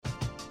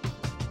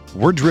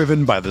We're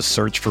driven by the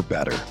search for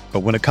better. But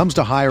when it comes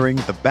to hiring,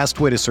 the best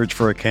way to search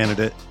for a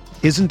candidate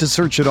isn't to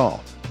search at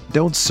all.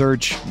 Don't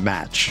search,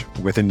 match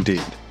with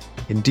Indeed.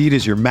 Indeed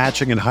is your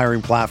matching and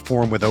hiring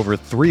platform with over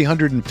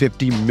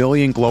 350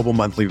 million global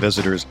monthly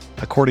visitors,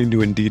 according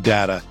to Indeed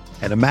data,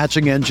 and a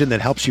matching engine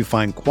that helps you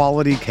find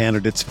quality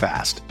candidates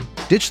fast.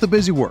 Ditch the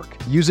busy work.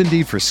 Use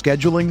Indeed for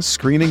scheduling,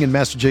 screening, and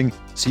messaging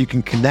so you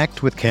can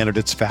connect with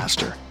candidates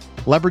faster.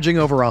 Leveraging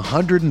over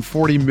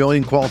 140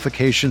 million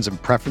qualifications and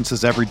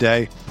preferences every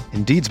day,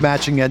 Indeed's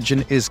matching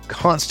engine is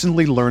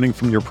constantly learning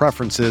from your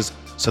preferences,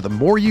 so the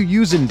more you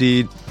use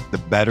Indeed, the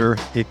better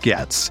it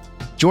gets.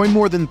 Join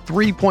more than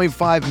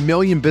 3.5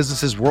 million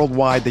businesses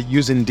worldwide that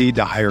use Indeed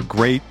to hire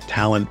great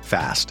talent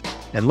fast.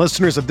 And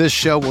listeners of this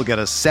show will get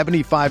a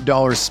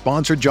 $75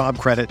 sponsored job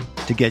credit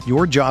to get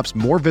your jobs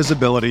more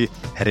visibility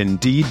at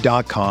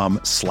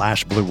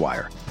Indeed.com/Blue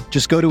Wire.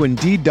 Just go to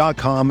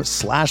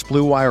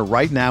Indeed.com/Blue Wire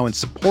right now and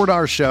support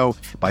our show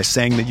by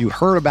saying that you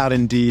heard about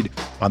Indeed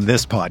on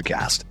this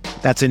podcast.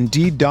 That's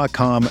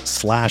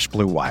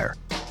Indeed.com/Blue Wire.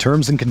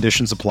 Terms and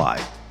conditions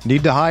apply.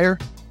 Need to hire?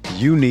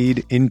 You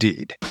need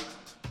Indeed.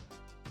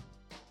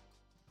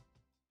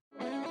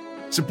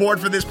 Support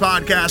for this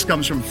podcast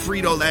comes from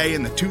Frito-Lay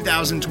and the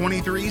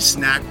 2023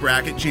 Snack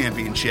Bracket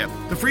Championship.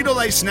 The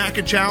Frito-Lay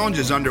Snack Challenge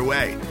is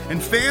underway,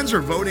 and fans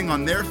are voting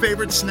on their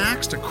favorite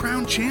snacks to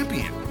crown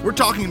champion. We're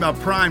talking about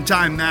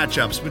prime-time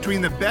matchups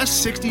between the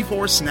best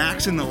 64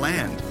 snacks in the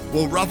land.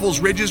 Will Ruffles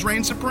Ridges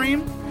reign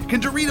supreme?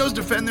 Can Doritos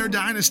defend their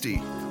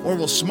dynasty? Or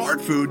will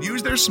Smart Food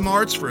use their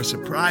smarts for a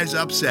surprise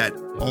upset?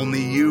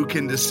 Only you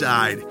can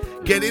decide.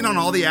 Get in on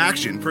all the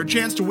action for a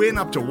chance to win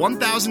up to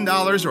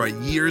 $1,000 or a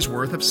year's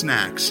worth of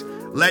snacks.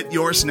 Let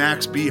your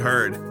snacks be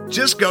heard.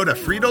 Just go to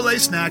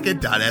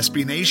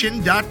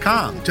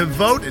fritolaysnacket.sbnation.com to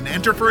vote and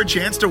enter for a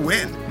chance to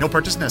win. No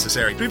purchase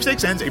necessary.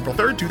 Sweepstakes ends April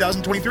 3rd,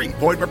 2023.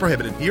 Void where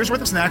prohibited. Year's worth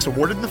of snacks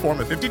awarded in the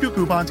form of 52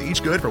 coupons,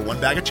 each good for one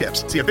bag of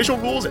chips. See official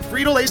rules at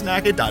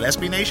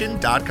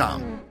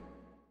fritolaysnacket.sbnation.com.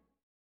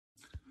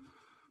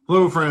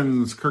 Hello,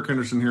 friends. Kirk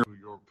Henderson here with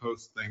your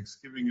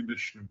post-Thanksgiving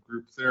edition of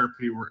Group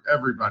Therapy, where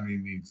everybody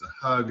needs a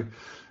hug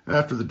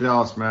after the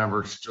Dallas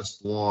Mavericks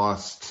just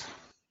lost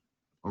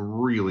a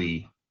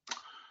really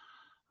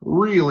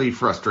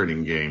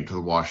frustrating game to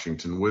the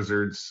Washington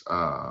Wizards.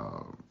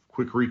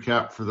 Quick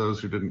recap for those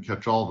who didn't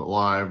catch all of it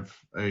live.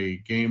 A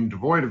game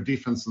devoid of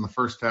defense in the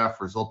first half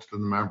resulted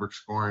in the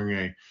Mavericks scoring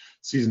a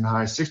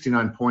season-high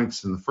 69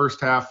 points in the first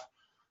half.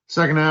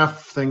 Second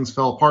half, things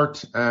fell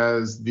apart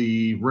as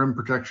the rim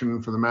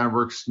protection for the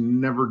Mavericks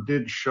never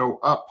did show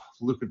up.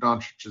 Luka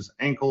Doncic's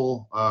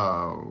ankle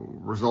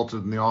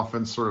resulted in the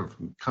offense sort of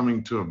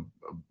coming to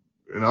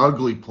an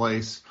ugly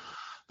place.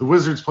 The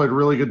Wizards played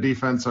really good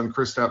defense on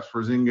Kristaps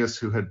Porzingis,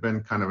 who had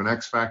been kind of an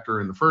X factor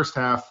in the first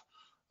half,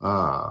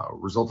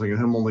 resulting in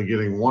him only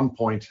getting 1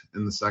 point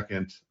in the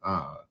second.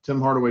 Tim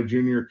Hardaway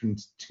Jr.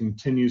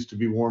 continues to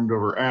be warmed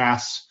over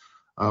ass.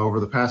 Over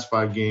the past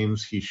 5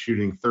 games, he's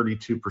shooting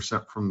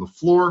 32% from the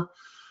floor.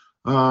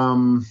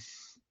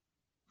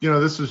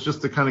 This was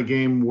just the kind of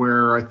game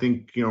where I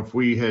think, if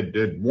we had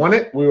won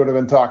it, we would have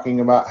been talking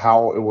about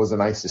how it was a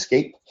nice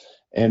escape.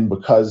 And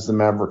because the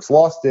Mavericks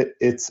lost it,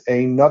 it's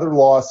another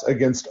loss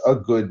against a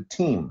good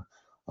team.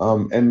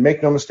 And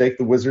make no mistake,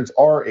 the Wizards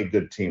are a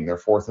good team. They're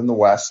fourth in the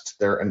West.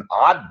 They're an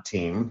odd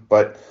team,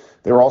 but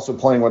they're also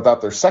playing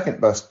without their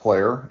second best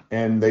player,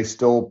 and they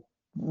still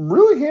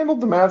really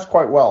handled the Mavs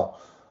quite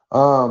well.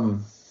 I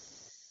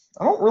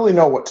don't really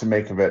know what to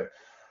make of it.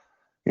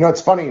 It's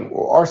funny.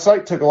 Our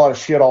site took a lot of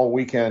shit all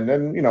weekend,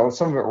 and,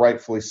 some of it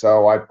rightfully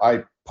so.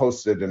 I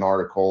posted an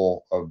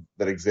article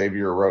that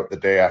Xavier wrote the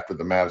day after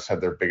the Mavs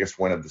had their biggest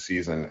win of the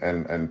season.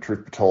 And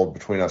truth be told,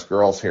 between us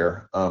girls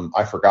here,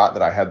 I forgot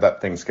that I had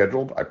that thing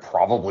scheduled. I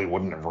probably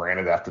wouldn't have ran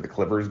it after the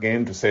Clippers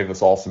game to save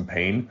us all some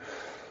pain.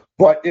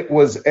 But it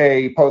was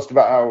a post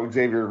about how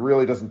Xavier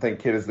really doesn't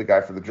think Kidd is the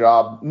guy for the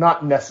job.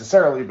 Not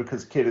necessarily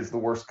because Kidd is the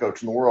worst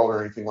coach in the world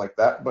or anything like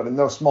that, but in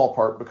no small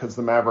part because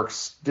the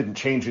Mavericks didn't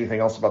change anything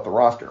else about the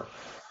roster.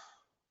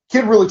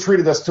 Kidd really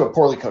treated us to a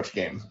poorly coached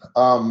game.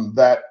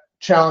 That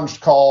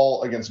challenged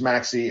call against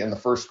Maxey in the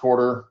first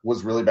quarter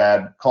was really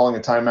bad. Calling a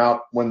timeout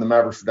when the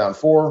Mavericks were down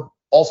 4,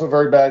 also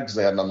very bad because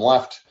they had none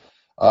left.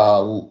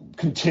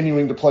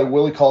 Continuing to play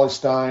Willie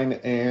Cauley-Stein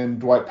and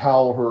Dwight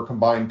Powell, who are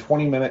combined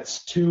 20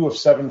 minutes, 2 of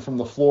 7 from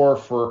the floor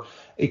for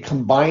a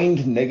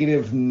combined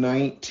negative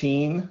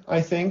 19,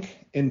 I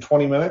think, in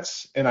 20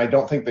 minutes. And I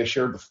don't think they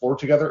shared the floor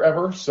together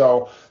ever.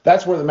 So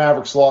that's where the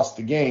Mavericks lost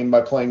the game,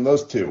 by playing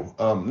those two.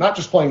 Not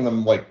just playing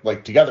them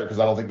like together, because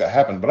I don't think that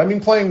happened, but I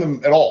mean playing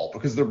them at all,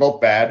 because they're both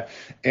bad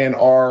and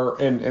are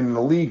in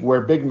the league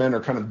where big men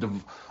are kind of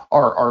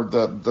are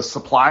the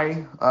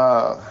supply,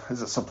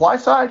 is it supply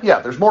side? Yeah,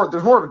 there's more of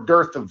a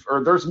dearth of,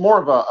 or there's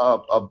more of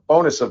a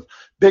bonus of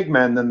big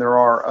men than there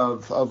are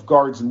of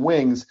guards and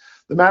wings.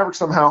 The Mavericks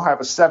somehow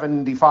have a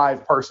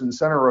 75 person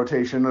center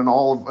rotation, and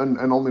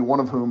only one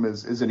of whom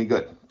is any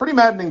good. Pretty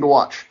maddening to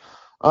watch.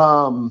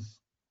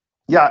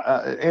 Yeah,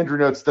 Andrew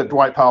notes that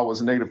Dwight Powell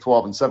was a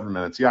 -12 in 7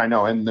 minutes. Yeah, I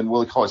know. And then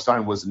Willie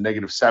Cauley-Stein was a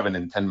 -7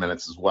 in 10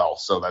 minutes as well.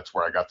 So that's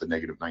where I got the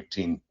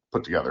 -19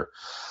 put together.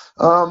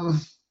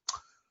 I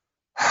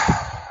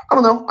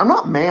don't know. I'm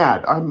not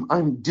mad.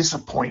 I'm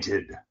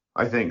disappointed,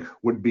 I think,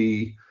 would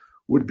be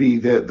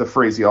the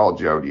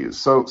phraseology I would use.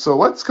 So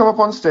let's come up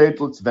on stage,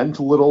 let's vent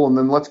a little, and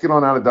then let's get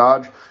on out of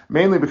Dodge,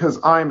 mainly because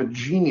I'm a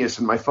genius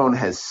and my phone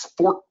has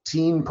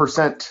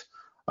 14%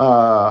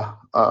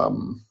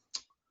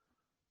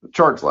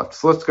 charge left.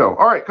 So let's go.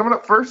 All right, coming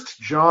up first,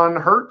 John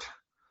Hurt.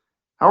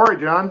 How are you,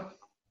 John?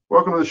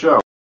 Welcome to the show.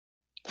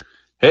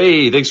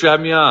 Hey, thanks for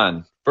having me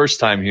on. First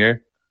time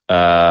here.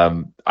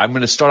 I'm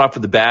going to start off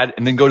with the bad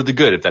and then go to the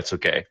good, if that's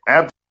okay.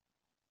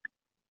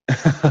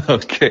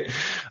 Okay.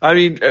 I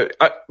mean,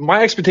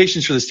 my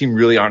expectations for this team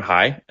really aren't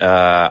high.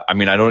 I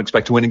don't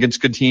expect to win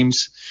against good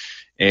teams.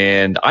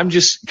 And I'm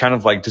just kind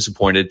of like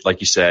disappointed, like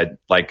you said.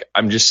 Like,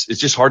 it's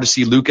just hard to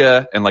see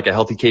Luka and like a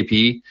healthy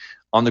KP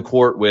on the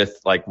court with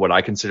like what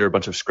I consider a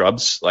bunch of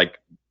scrubs, like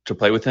to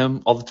play with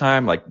him all the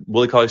time, like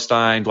Willie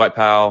Cauley-Stein, Dwight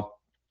Powell.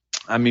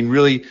 I mean,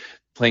 really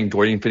playing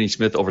Dorian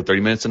Finney-Smith over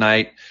 30 minutes a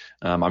night.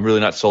 I'm really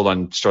not sold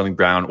on Sterling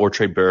Brown or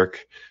Trey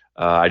Burke.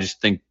 I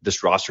just think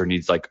this roster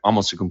needs like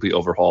almost a complete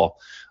overhaul.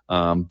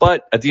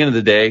 But at the end of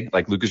the day,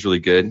 like Luka's really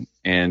good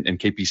and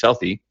KP's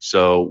healthy.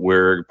 So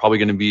we're probably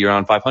going to be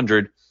around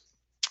 500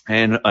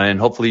 and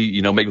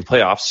hopefully, make the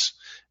playoffs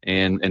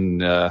and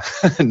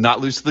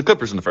not lose to the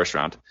Clippers in the first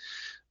round.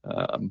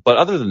 But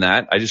other than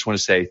that, I just want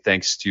to say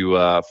thanks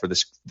to for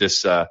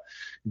this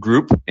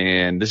group.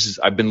 And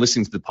I've been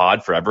listening to the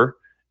pod forever.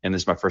 And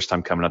this is my first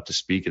time coming up to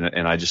speak,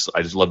 and I just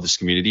love this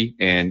community.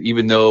 And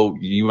even though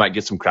you might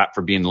get some crap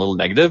for being a little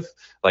negative,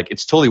 like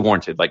it's totally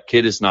warranted. Like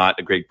Kidd is not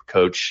a great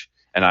coach,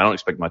 and I don't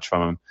expect much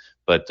from him.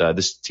 But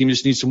this team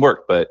just needs some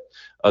work. But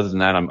other than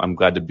that, I'm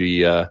glad to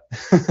be in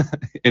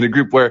a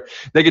group where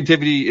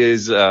negativity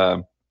is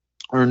or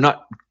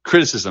not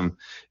criticism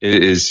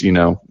is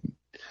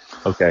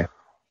okay.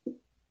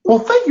 Well,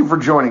 thank you for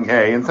joining,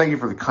 and thank you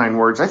for the kind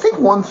words. I think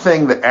one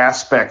thing that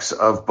aspects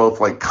of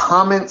both like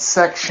comment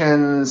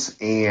sections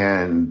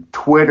and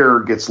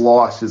Twitter gets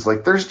lost is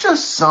like there's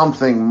just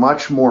something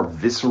much more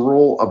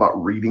visceral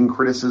about reading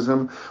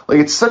criticism. Like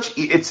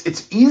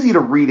it's easy to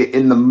read it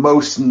in the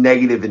most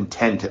negative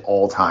intent at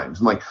all times.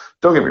 And like,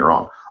 don't get me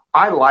wrong,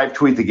 I live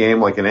tweet the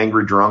game like an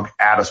angry drunk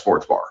at a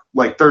sports bar.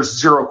 Like there's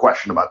zero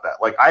question about that.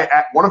 Like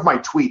one of my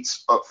tweets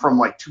from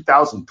like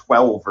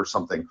 2012 or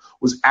something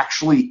was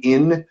actually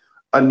in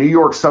a New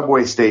York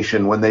subway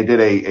station when they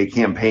did a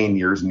campaign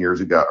years and years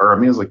ago, or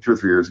it was like 2 or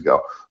 3 years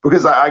ago,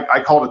 because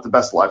I called it the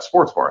best live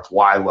sports bar. It's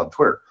why I love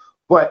Twitter.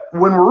 But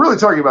when we're really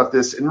talking about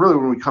this, and really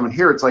when we come in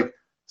here, it's like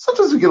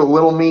sometimes we get a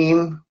little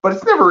mean, but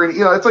it's never,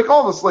 it's like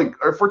all this, like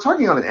if we're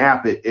talking on an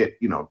app at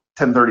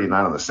 10:30 at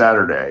night on the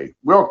Saturday,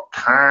 we all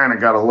kind of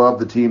got to love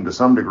the team to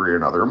some degree or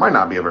another. It might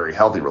not be a very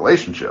healthy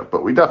relationship,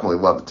 but we definitely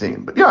love the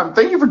team. But yeah,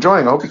 thank you for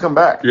joining. I hope you come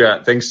back.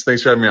 Yeah, thanks for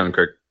having me on,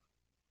 Kirk.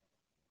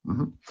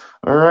 Mm-hmm.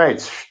 All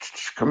right,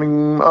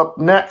 coming up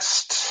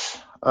next.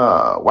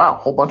 Wow,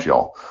 whole bunch of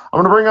y'all.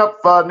 I'm going to bring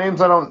up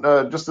names I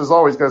don't, just as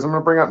always, guys, I'm going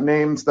to bring up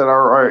names that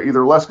are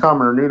either less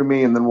common or new to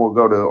me, and then we'll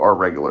go to our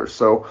regulars.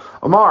 So,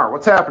 Amar,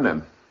 what's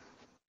happening?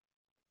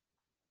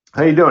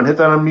 How you doing? Hit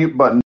that unmute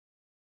button.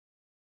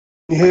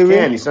 You hear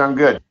me? You sound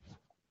good.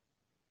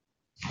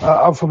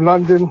 I'm from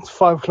London. It's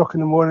 5 o'clock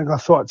in the morning. I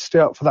thought I'd stay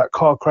up for that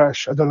car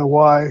crash. I don't know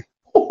why.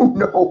 Oh,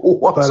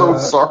 no. I'm so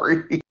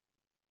sorry.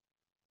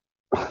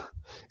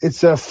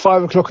 It's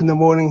 5 o'clock in the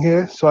morning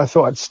here, so I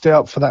thought I'd stay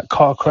up for that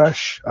car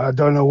crash. I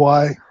don't know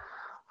why.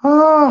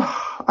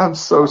 I'm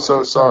so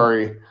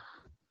sorry.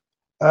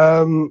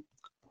 I'm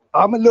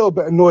a little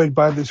bit annoyed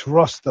by this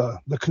roster,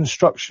 the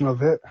construction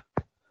of it.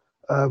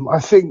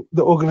 I think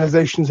the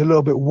organization's a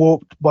little bit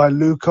warped by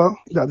Luka,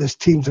 that this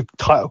team's a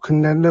title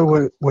contender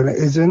when it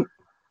isn't.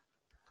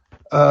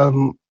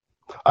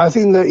 I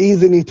think they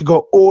either need to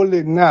go all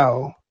in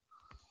now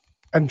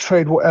and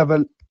trade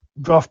whatever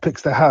draft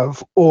picks they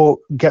have or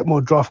get more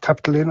draft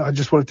capital in. I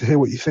just wanted to hear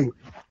what you think.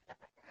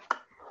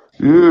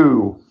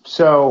 Ooh,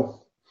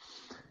 so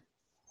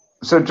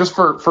just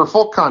for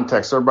full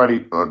context,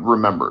 everybody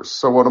remembers.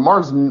 So what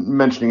Amar's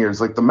mentioning here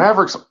is like the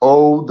Mavericks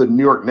owe the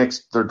New York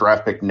Knicks their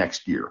draft pick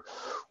next year,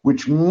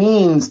 which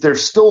means they're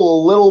still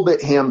a little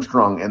bit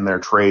hamstrung in their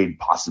trade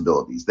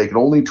possibilities. They can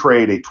only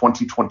trade a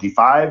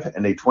 2025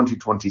 and a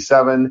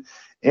 2027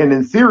 and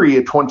in theory,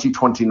 a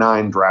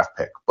 2029 draft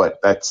pick, but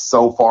that's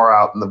so far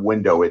out in the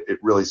window, it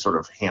really sort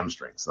of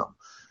hamstrings them.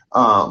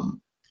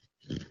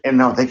 And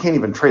no, they can't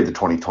even trade the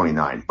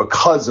 2029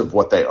 because of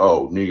what they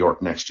owe New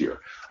York next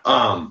year.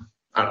 I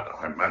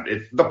don't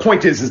know. The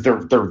point is they're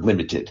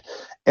limited,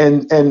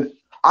 and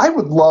I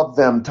would love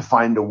them to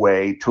find a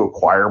way to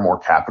acquire more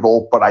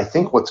capital. But I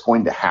think what's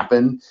going to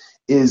happen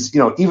is,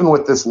 even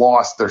with this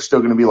loss, they're still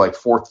going to be like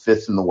 4th,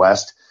 5th in the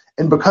West.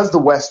 And because the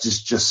West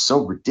is just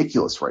so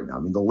ridiculous right now, I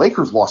mean, the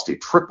Lakers lost a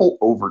triple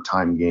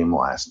overtime game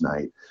last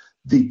night.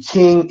 The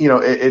King,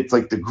 it's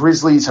like the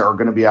Grizzlies are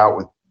going to be out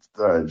with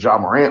Ja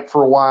Morant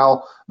for a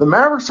while. The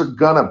Mavericks are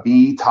going to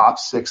be top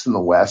 6 in the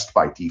West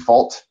by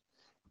default.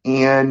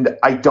 And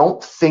I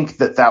don't think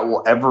that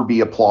will ever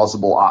be a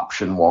plausible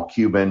option while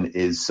Cuban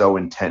is so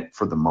intent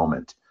for the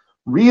moment.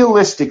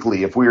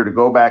 Realistically, if we were to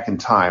go back in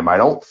time, I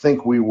don't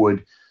think we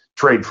would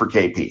trade for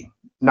KP.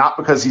 Not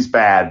because he's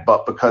bad,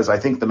 but because I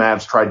think the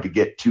Mavs tried to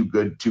get too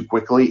good too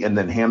quickly and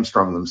then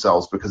hamstrung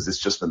themselves because it's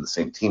just been the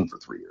same team for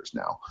 3 years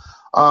now.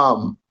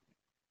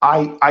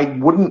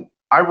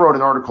 I wrote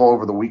an article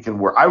over the weekend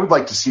where I would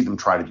like to see them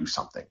try to do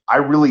something. I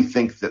really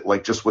think that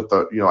like just with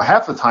the,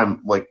 half the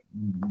time, like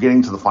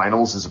getting to the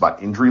finals is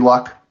about injury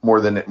luck more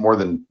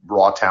than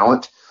raw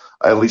talent,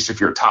 at least if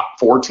you're a top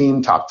 4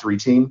 team, top 3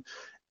 team.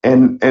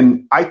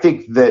 And I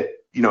think that,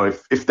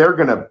 if they're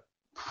going to,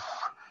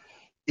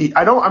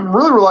 I'm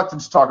really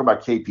reluctant to talk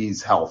about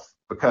KP's health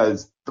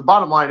because the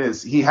bottom line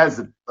is he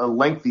has a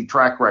lengthy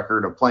track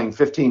record of playing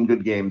 15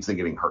 good games and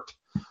getting hurt.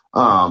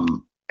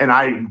 And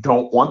I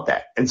don't want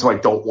that. And so I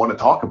don't want to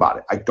talk about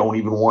it. I don't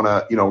even want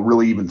to,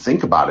 really even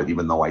think about it,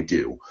 even though I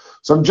do.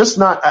 So I'm just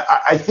not,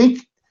 I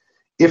think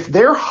if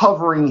they're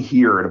hovering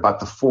here at about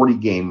the 40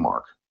 game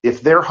mark,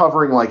 if they're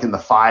hovering like in the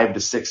 5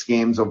 to 6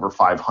 games over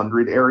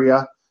 500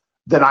 area,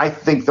 then I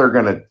think they're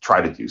going to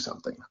try to do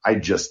something. I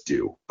just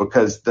do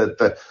because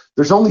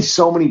there's only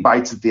so many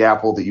bites at the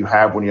apple that you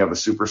have when you have a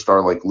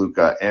superstar like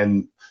Luka,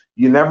 and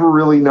you never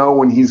really know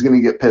when he's going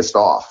to get pissed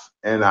off.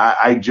 And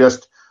I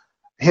just,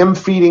 him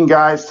feeding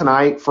guys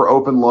tonight for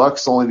open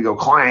looks only to go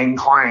clang,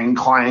 clang,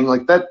 clang,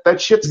 like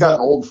that shit's gotten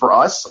old for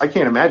us. I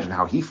can't imagine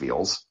how he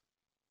feels.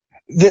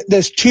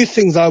 There's 2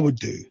 things I would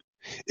do.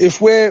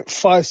 If we're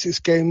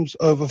 5-6 games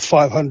over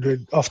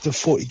 500 after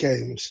 40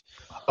 games,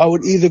 I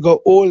would either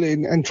go all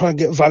in and try and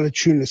get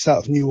Valanciunas out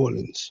of New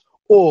Orleans,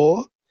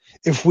 or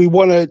if we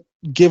want to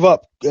give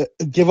up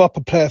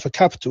a player for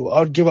capital,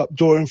 I would give up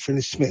Dorian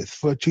Finney-Smith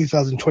for a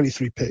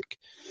 2023 pick,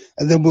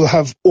 and then we'll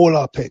have all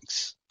our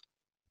picks.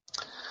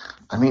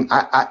 I mean,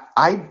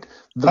 I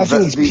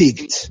think he's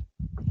peaked.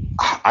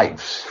 I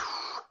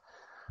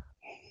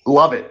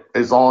love it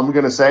is all I'm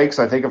going to say, because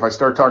I think if I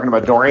start talking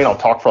about Dorian, I'll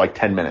talk for like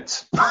 10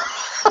 minutes.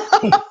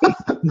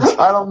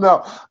 I don't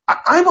know.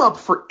 I'm up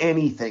for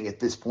anything at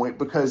this point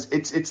because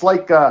it's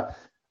like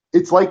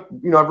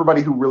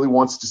everybody who really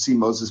wants to see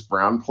Moses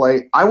Brown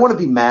play. I want to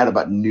be mad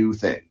about new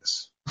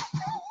things.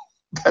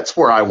 That's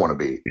where I want to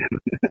be.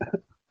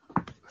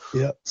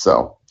 Yeah.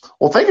 So,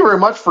 well, thank you very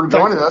much for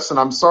joining us, and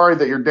I'm sorry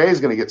that your day is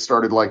going to get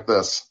started like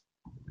this.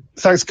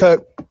 Thanks,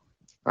 Kurt. All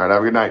right,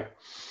 have a good night.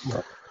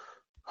 Yeah.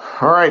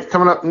 All right,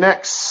 coming up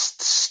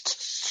next,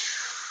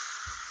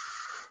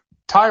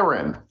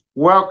 Tyron,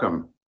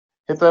 welcome.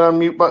 Hit that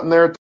unmute button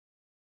there.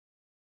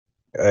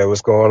 Hey,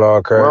 what's going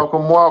on, Kurt?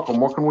 Welcome.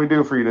 What can we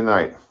do for you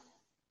tonight?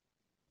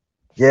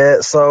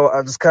 Yeah, so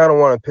I just kind of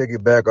want to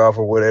piggyback off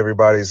of what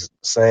everybody's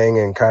saying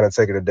and kind of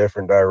take it a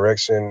different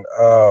direction.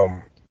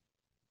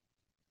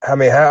 I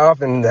mean, how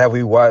often have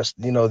we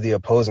watched, the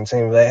opposing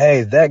team like,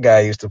 hey, that guy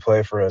used to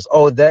play for us.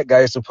 Oh, that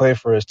guy used to play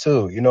for us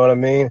too. You know what I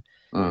mean?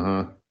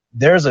 Mm-hmm.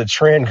 There's a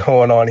trend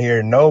going on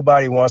here.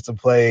 Nobody wants to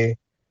play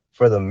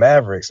for the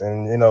Mavericks.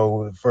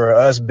 And, for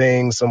us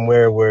being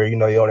somewhere where, you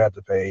don't have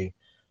to pay,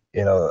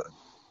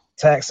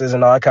 taxes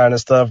and all that kind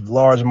of stuff,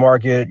 large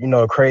market,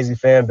 crazy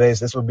fan base,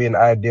 this would be an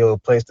ideal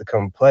place to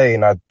come play.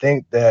 And I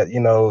think that,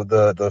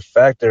 the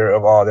factor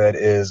of all that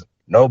is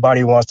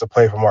nobody wants to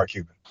play for Mark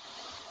Cuban.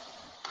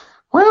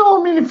 Well,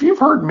 I mean, if you've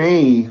heard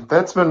me,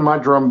 that's been my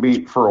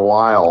drumbeat for a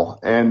while,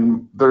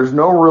 and there's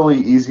no really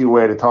easy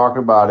way to talk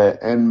about it.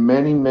 And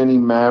many, many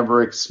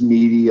Mavericks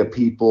media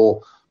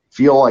people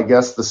feel, I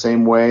guess, the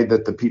same way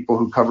that the people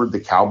who covered the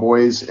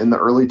Cowboys in the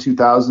early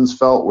 2000s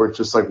felt, where it's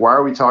just like, why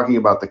are we talking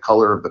about the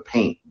color of the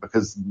paint?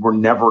 Because we're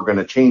never going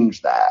to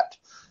change that.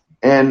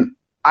 And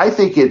I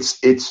think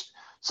it's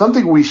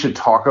something we should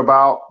talk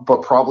about,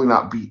 but probably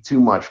not beat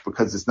too much,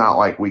 because it's not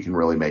like we can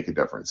really make a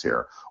difference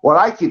here. What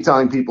I keep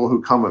telling people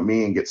who come at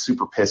me and get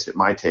super pissed at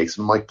my takes,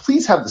 I'm like,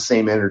 please have the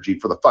same energy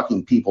for the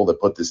fucking people that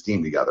put this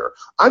team together.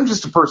 I'm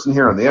just a person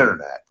here on the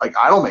internet. Like,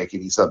 I don't make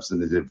any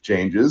substantive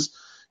changes.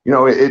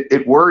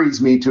 It worries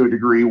me to a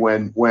degree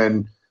when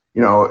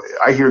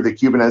I hear that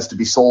Cuban has to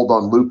be sold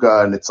on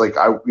Luka, and it's like,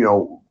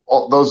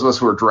 all those of us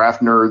who are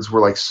draft nerds were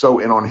like so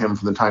in on him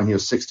from the time he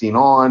was 16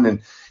 on,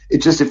 and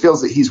it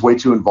feels that he's way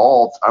too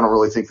involved. I don't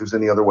really think there's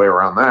any other way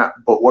around that.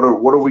 But what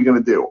are we going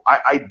to do?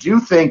 I do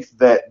think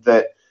that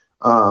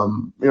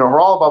Haralabos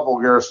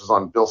Voulgaris was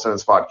on Bill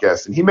Simmons'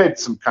 podcast, and he made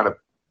some kind of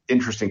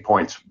interesting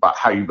points about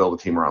how you build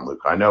a team around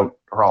Luka. I know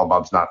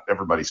Haralabos not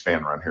everybody's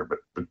fan around here, but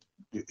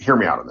hear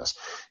me out on this.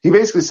 He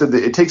basically said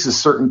that it takes a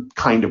certain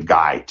kind of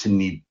guy to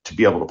be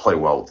able to play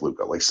well with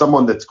Luka, like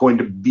someone that's going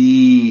to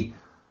be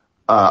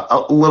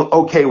a little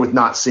okay with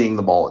not seeing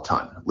the ball a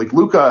ton. Like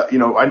Luka,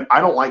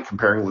 I don't like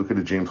comparing Luka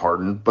to James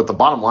Harden, but the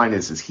bottom line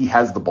is he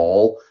has the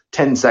ball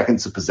 10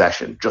 seconds of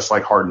possession, just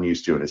like Harden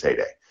used to in his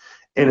heyday.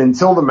 And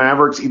until the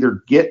Mavericks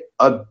either get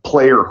a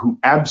player who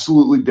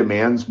absolutely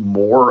demands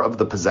more of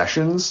the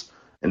possessions,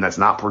 and that's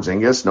not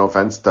Porzingis, no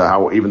offense to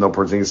how, even though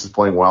Porzingis is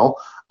playing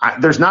well,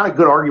 there's not a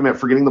good argument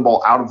for getting the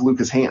ball out of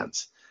Luka's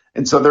hands.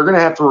 And so they're going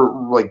to have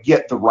to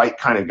get the right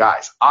kind of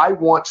guys. I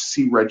want to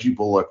see Reggie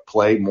Bullock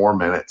play more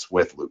minutes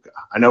with Luka.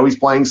 I know he's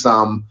playing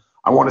some.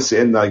 I want to see,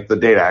 and the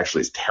data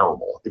actually is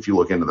terrible if you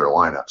look into their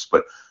lineups.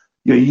 But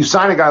you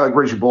sign a guy like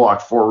Reggie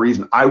Bullock for a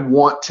reason. I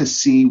want to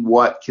see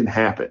what can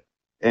happen.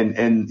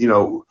 And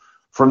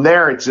from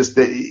there, it's just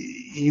that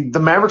the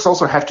Mavericks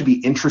also have to be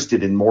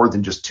interested in more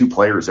than just two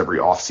players every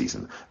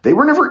offseason. They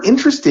were never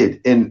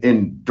interested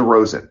in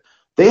DeRozan.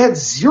 They had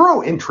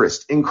zero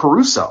interest in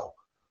Caruso,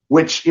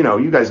 which,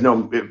 you guys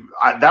know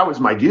that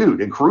was my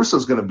dude. And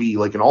Caruso's going to be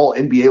like an all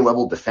NBA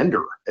level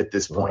defender at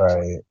this point.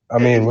 Right. I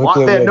mean,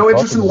 they had no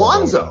interest in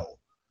Lonzo.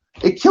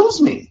 It kills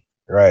me.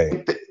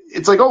 Right.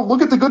 It's like, oh,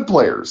 look at the good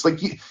players.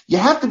 Like you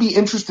have to be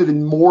interested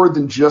in more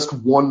than just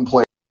one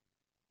player.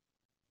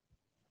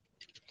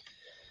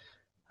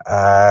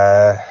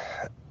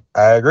 I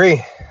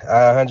agree.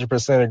 I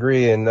 100%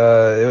 agree. And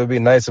it would be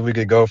nice if we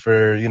could go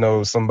for,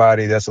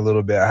 somebody that's a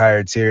little bit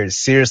higher tier.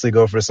 Seriously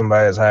go for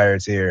somebody that's higher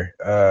tier.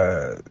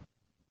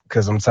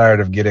 Because I'm tired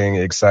of getting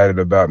excited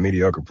about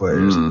mediocre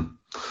players.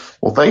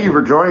 Well, thank you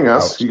for joining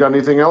us. You got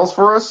anything else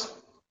for us?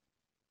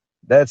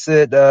 That's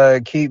it.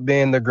 Keep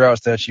being the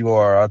grouch that you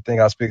are. I think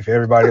I speak for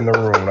everybody in the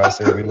room when I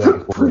say we love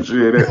you.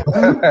 Appreciate it.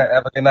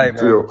 Have a good night,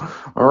 man.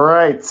 All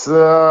right.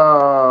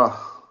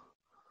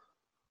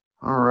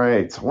 All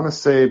right. I want to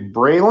say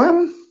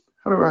Braylon.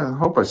 I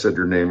hope I said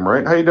your name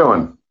right. How you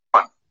doing?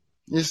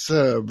 It's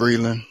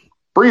Breland.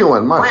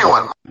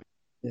 Breland.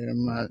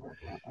 Yeah,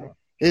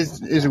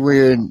 it's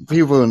weird.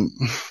 People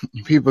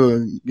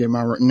get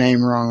my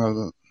name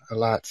wrong a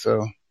lot.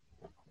 So,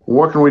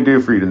 what can we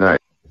do for you tonight?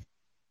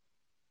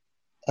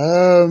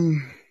 Well,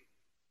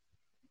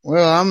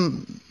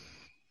 I'm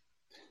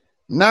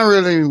not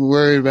really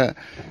worried about.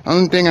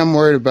 Only thing I'm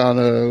worried about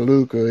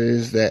Luka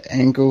is that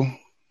ankle.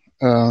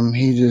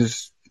 He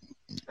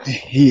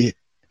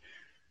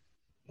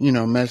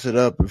mess it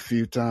up a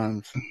few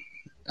times.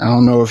 I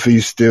don't know if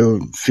he's still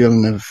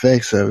feeling the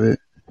effects of it.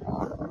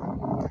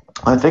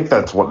 I think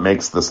that's what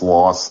makes this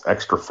loss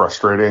extra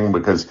frustrating,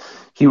 because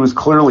he was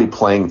clearly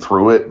playing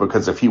through it,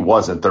 because if he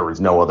wasn't, there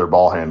was no other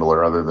ball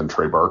handler other than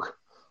Trey Burke.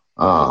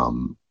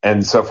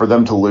 And so for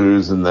them to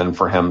lose, and then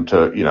for him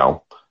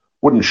to,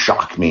 wouldn't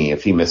shock me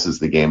if he misses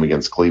the game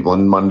against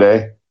Cleveland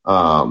Monday.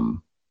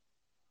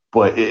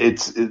 But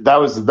that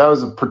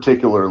was a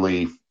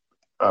particularly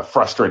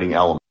frustrating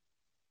element.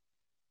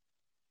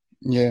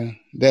 Yeah,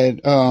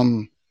 that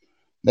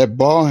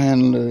ball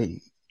handler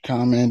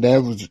comment,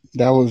 that was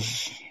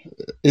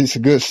it's a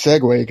good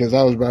segue, because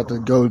I was about to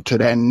go to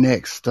that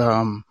next.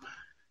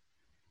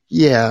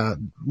 Yeah,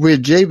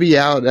 with JB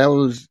out, that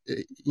was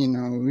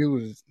we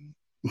was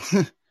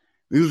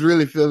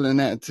really feeling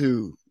that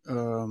too.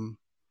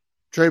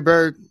 Trey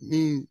Burke,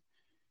 he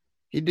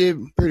did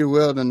pretty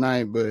well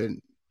tonight, but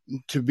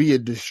to be a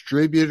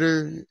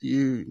distributor,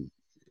 we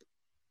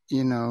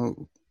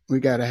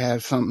gotta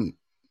have something.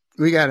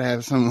 We gotta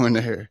have someone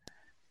there.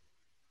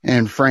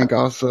 And Frank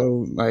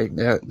also, like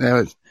that.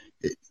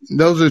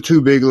 Those are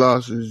two big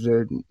losses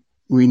that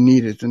we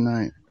needed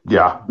tonight.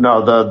 Yeah,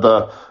 no,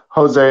 the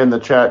Jose in the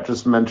chat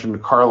just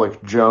mentioned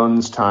Carlick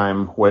Jones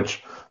time,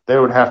 which they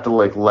would have to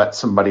let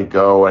somebody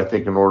go, I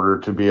think, in order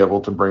to be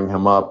able to bring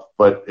him up.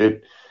 But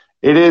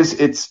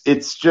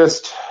it's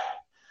just,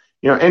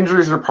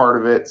 injuries are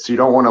part of it, so you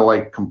don't want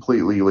to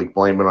completely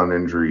blame it on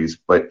injuries.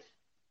 But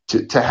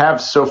to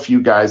have so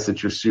few guys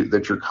that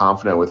you're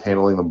confident with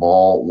handling the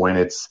ball, when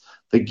it's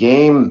the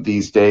game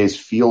these days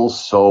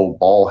feels so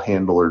ball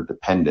handler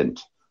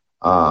dependent,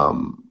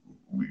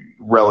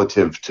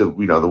 relative to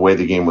the way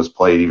the game was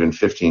played even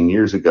 15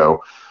 years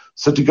ago.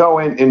 So to go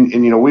in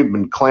and we've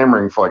been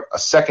clamoring for a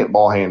second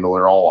ball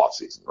handler all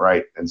offseason,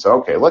 right? And so,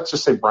 okay, let's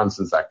just say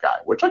Brunson's that guy,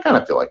 which I kind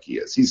of feel like he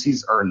is.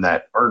 He's earned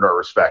our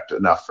respect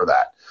enough for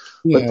that.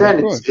 Yeah, but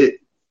then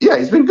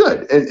he's been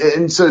good.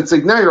 And so it's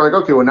now you're like,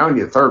 okay, well, now we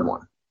need a third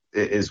one,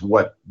 is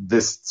what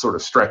this sort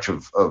of stretch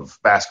of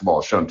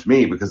basketball has shown to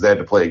me, because they had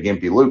to play a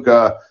gimpy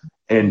Luka,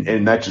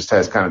 and that just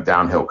has kind of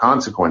downhill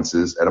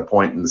consequences at a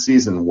point in the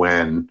season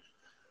when,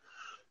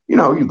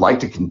 you'd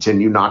like to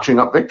continue notching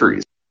up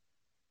victories.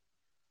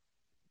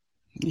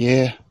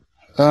 Yeah.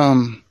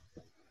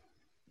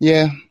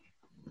 Yeah.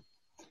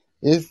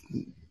 It's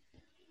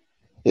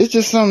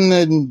just something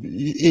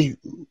that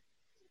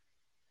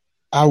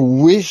I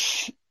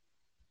wish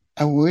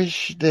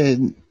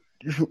that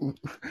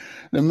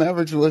the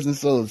Mavericks wasn't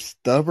so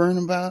stubborn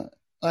about.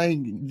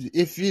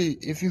 If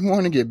you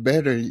want to get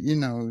better,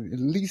 at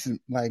least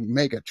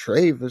make a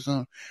trade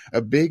for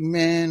a big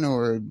man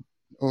or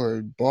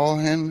ball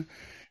handler.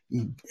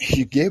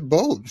 You get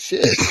both.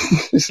 Shit.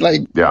 It's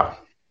yeah.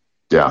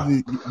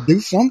 Do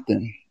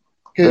something.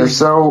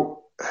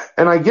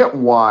 And I get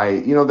why.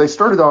 They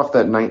started off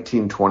that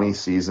 1920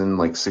 season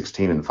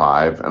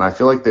 16-5, and I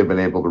feel like they've been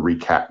able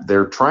to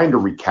they're trying to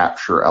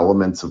recapture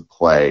elements of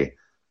play.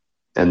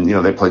 And,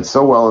 they played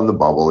so well in the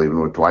bubble, even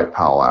with Dwight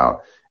Powell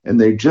out. And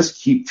they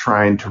just keep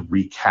trying to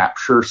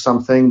recapture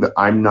something that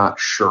I'm not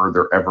sure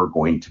they're ever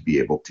going to be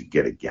able to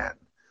get again.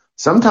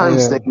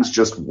 Sometimes things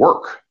just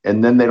work,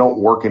 and then they don't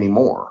work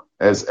anymore.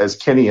 as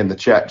Kenny in the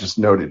chat just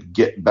noted,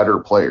 get better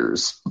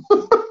players.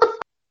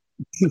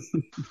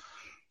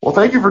 Well,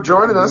 thank you for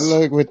joining us.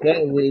 Look, with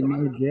that, with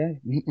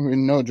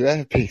no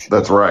draft picks.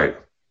 That's right.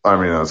 I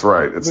mean, that's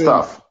right. It's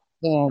tough.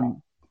 A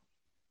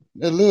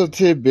little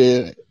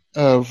tidbit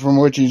from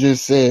what you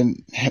just said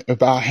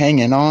about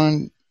hanging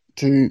on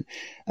to.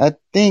 I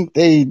think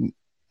they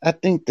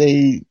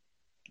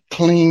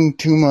cling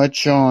too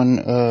much on.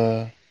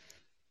 I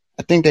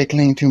think they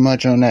cling too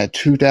much on that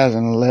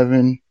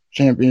 2011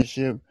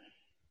 championship,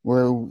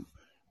 where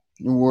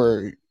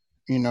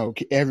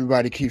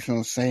everybody keeps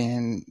on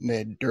saying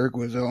that Dirk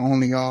was the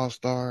only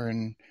All-Star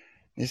and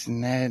this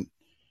and that.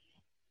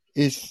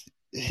 It's,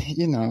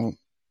 the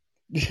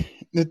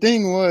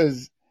thing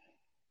was,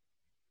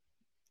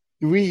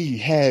 we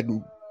had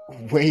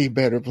way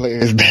better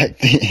players back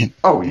then.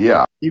 Oh,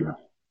 yeah.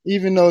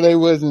 Even though they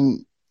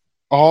wasn't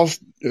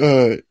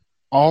all-stars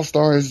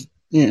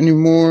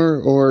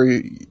anymore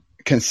or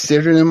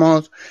consider them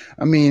all.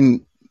 I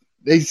mean,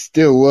 they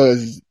still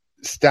was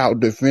stout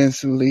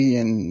defensively,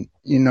 and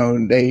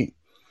they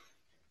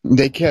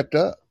kept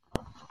up.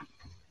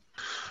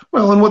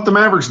 Well, and what the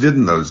Mavericks did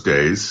in those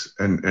days,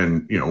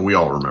 and we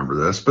all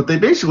remember this, but they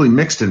basically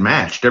mixed and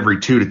matched every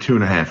 2 to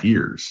 2.5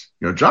 years.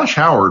 Josh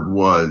Howard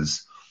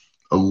was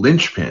a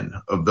linchpin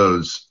of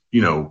those,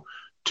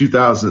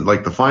 2000,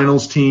 like the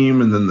finals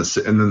team, and then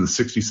the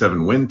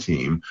 67 win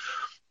team.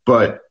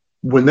 But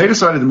when they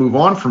decided to move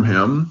on from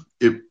him,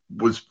 it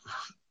was,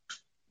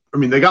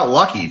 they got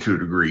lucky to a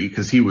degree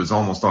because he was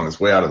almost on his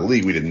way out of the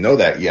league. We didn't know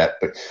that yet,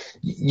 but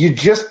you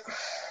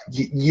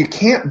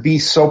can't be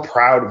so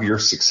proud of your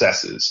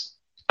successes,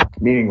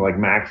 meaning like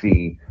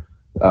Maxey,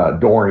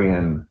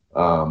 Dorian,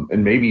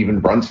 and maybe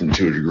even Brunson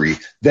to a degree,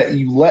 that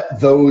you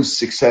let those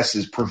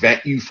successes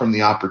prevent you from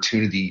the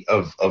opportunity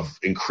of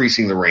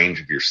increasing the range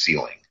of your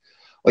ceiling.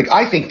 Like,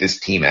 I think this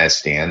team as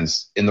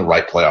stands in the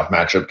right playoff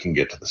matchup can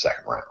get to the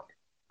second round.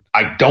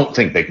 I don't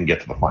think they can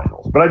get to the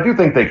finals, but I do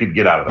think they could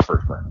get out of the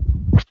first round.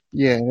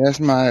 Yeah, that's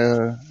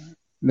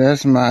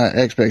my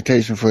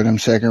expectation for them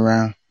second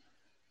round.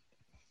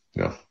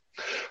 Yeah.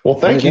 Well,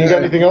 thank you. You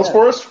got anything else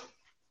for us?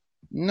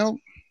 Nope.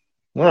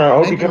 All right. I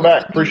hope you come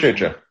back.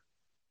 Appreciate you.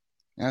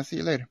 I'll see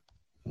you later.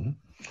 All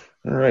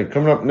right.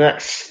 Coming up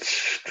next,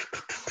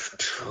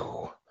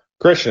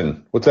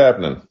 Christian, what's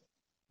happening?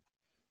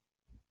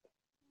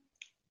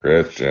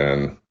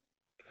 Christian's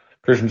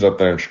up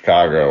there in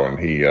Chicago, and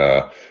he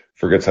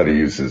forgets how to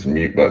use his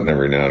mute button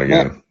every now and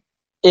again.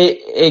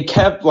 It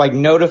kept, like,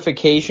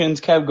 notifications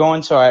kept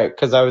going, so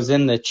because I was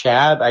in the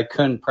chat, I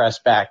couldn't press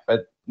back.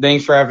 But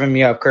thanks for having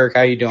me up, Kirk.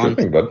 How you doing? Sure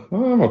thing, bud.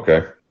 Oh, I'm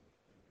okay.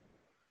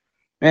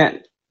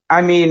 Man,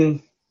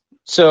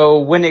 so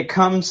when it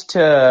comes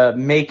to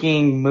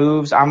making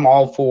moves, I'm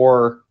all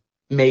for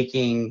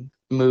making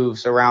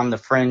moves around the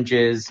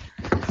fringes.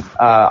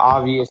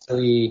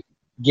 Obviously,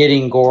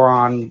 getting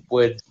Goran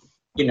would,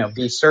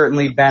 be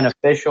certainly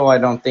beneficial. I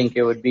don't think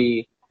it would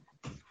be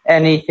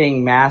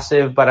anything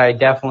massive, but I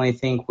definitely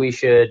think we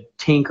should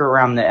tinker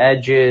around the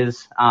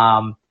edges.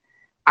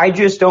 I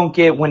just don't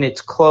get when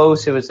it's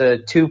close. It was a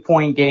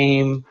 2-point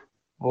game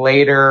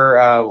later,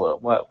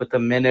 with a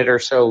minute or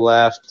so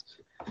left.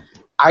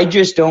 I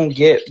just don't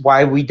get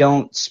why we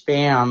don't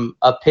spam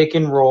a pick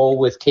and roll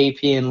with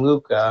KP and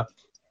Luka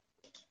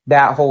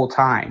that whole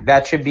time.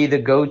 That should be the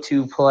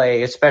go-to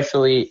play,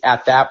 especially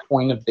at that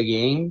point of the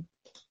game.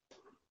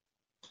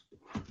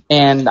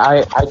 And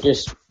I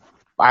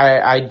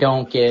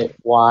don't get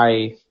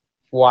why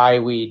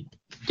we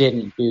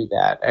didn't do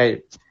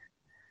that.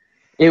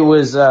 It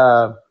was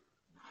I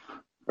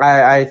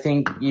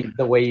think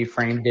the way you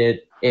framed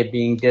it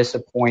being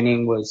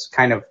disappointing was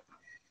kind of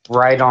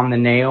right on the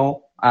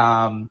nail.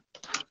 I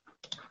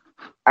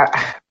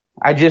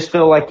just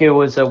feel like it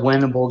was a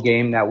winnable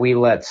game that we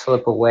let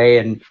slip away,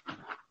 and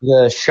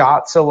the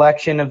shot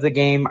selection of the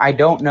game, I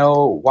don't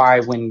know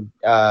why when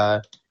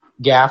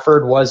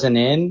Gafford was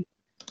in,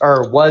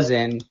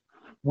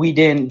 we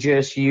didn't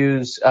just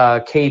use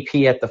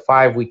KP at the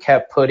 5. We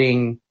kept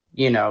putting,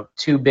 2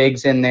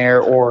 bigs in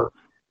there, or,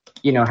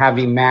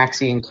 having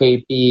Maxey and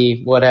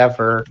KP,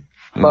 whatever.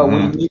 But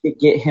we need to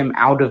get him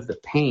out of the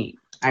paint.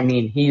 I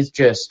mean, he's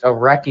just a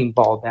wrecking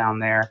ball down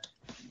there.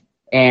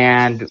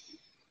 And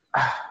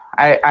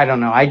I don't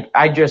know.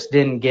 I just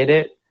didn't get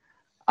it.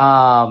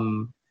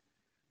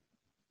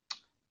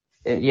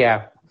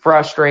 Yeah,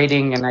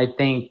 frustrating. And I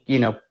think,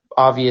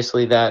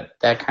 obviously that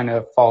kind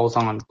of falls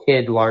on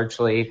Kidd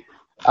largely.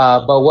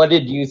 But what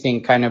did you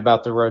think kind of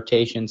about the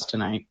rotations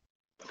tonight?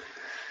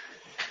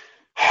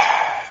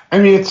 I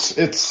mean,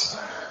 this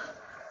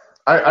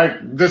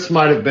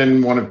might have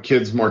been one of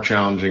Kidd's more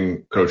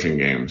challenging coaching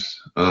games.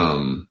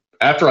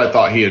 After I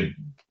thought he had,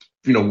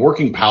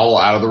 working Powell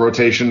out of the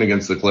rotation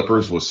against the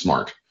Clippers was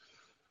smart.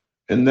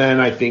 And then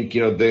I think,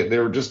 they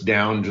were just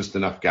down just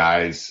enough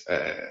guys.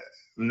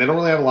 And they don't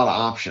really have a lot of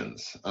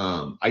options.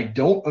 I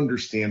don't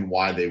understand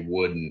why they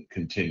wouldn't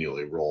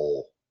continually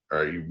roll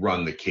or you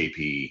run the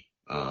KP,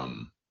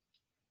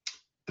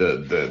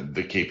 the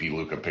KP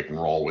Luka pick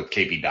and roll with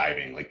KP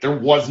diving. Like, there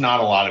was not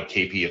a lot of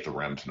KP at the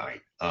rim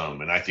tonight.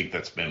 And I think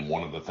that's been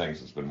one of the things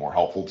that's been more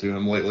helpful to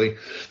him lately.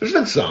 There's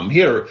been some.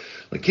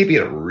 KP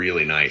had a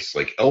really nice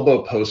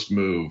elbow post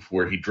move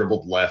where he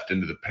dribbled left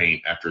into the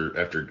paint after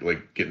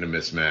getting a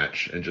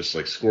mismatch and just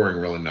scoring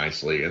really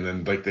nicely. And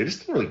then they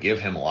just didn't really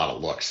give him a lot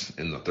of looks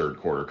in the third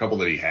quarter. A couple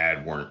that he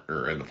had weren't,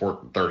 or in the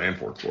third and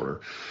fourth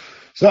quarter.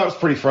 So that was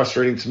pretty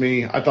frustrating to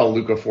me. I thought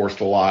Luka forced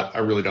a lot. I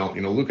really don't.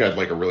 Luka had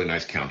a really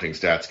nice counting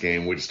stats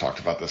game. We just talked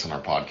about this on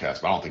our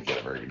podcast, but I don't think he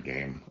had a very good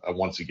game.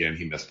 Once again,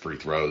 he missed free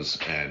throws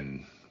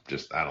and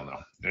just, I don't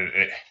know.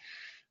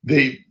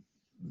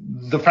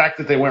 The fact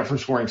that they went from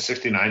scoring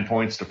 69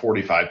 points to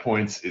 45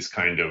 points is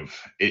kind of,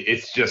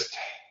 it's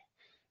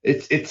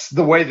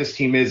the way this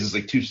team is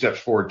 2 steps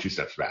forward, 2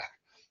 steps back.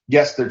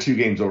 Yes, they're 2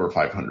 games over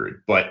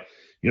 500, but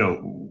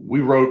we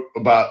wrote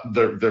about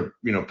the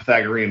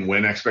Pythagorean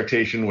win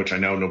expectation, which I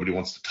know nobody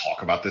wants to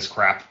talk about this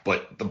crap,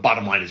 but the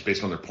bottom line is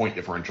based on their point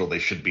differential, they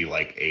should be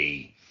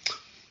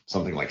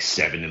something like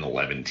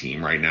 7-11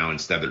 team right now.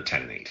 Instead, they're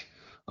 10-8.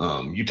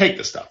 You take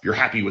the stuff. You're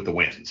happy with the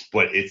wins,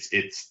 but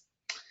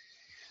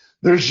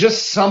there's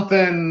just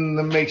something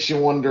that makes you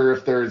wonder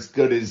if they're as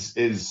good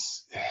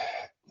as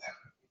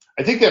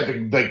I think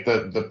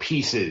that the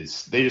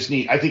pieces they just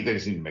need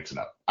to mix it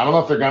up. I don't know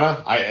if they're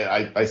gonna.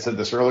 I said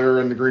this earlier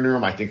in the green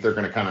room. I think they're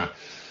gonna kind of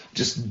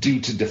just due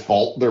to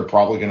default, they're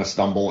probably gonna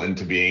stumble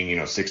into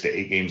being 6 to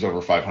 8 games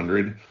over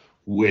 500,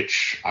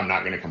 which I'm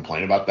not gonna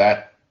complain about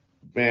that.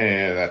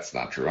 That's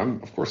not true.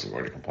 Of course I'm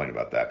going to complain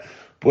about that,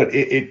 but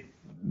the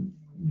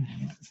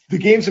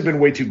games have been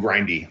way too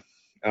grindy.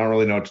 I don't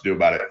really know what to do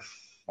about it.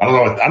 I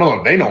don't know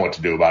if they know what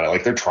to do about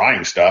it. They're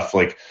trying stuff.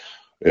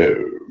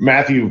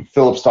 Matthew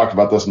Phillips talked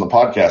about this in the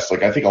podcast.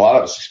 I think a lot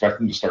of us expect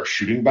them to start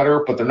shooting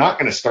better, but they're not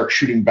going to start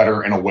shooting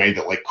better in a way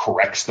that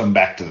corrects them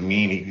back to the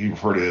mean. He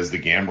referred to it as the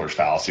gambler's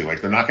fallacy.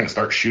 They're not going to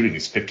start shooting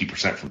as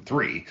 50% from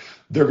 3.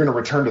 They're going to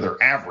return to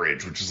their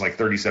average, which is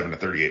 37 to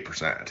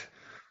 38%.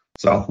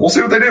 So we'll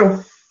see what they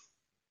do.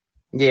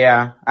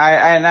 Yeah,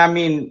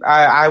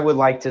 I would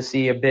like to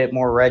see a bit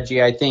more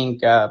Reggie. I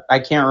think I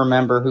can't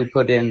remember who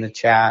put it in the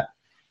chat.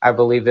 I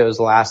believe it was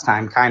last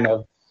time, kind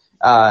of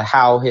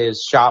how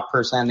his shot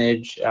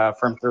percentage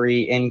from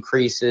 3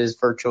 increases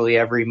virtually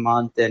every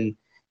month, and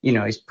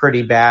he's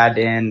pretty bad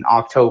in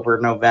October,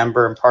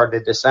 November, and part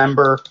of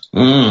December.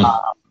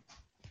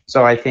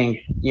 So I think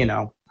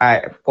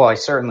I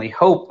certainly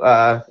hope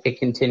it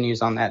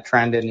continues on that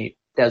trend and he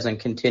doesn't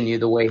continue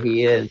the way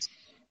he is.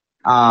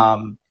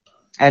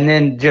 And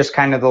then just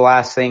kind of the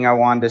last thing I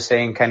wanted to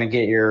say and kind of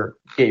get your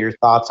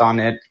thoughts on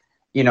it.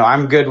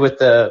 I'm good with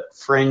the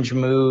fringe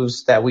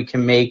moves that we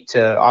can make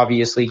to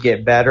obviously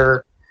get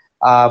better.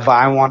 But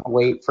I want to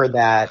wait for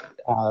that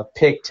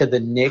pick to the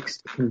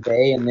Knicks to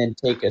convey and then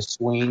take a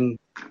swing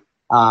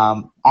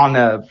on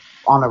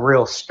a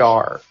real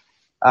star.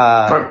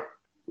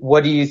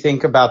 What do you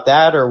think about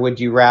that? Or would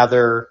you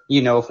rather,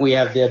 if we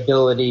have the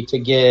ability to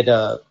get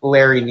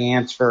Larry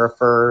Nance for a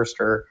first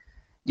or,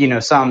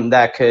 something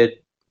that could,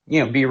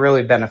 be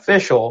really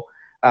beneficial,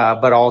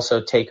 but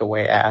also take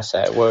away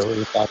asset? What would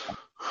you think?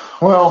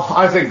 Well,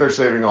 I think they're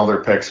saving all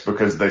their picks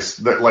because they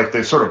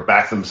sort of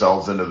back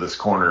themselves into this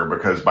corner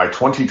because by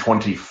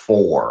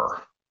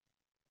 2024,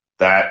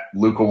 that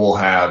Luka will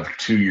have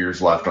 2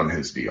 years left on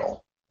his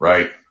deal,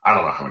 right? I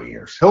don't know how many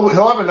years. He'll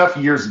have enough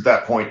years at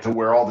that point to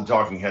where all the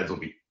talking heads will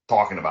be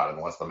talking about it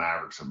unless the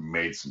Mavericks have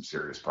made some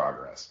serious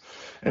progress.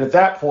 And at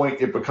that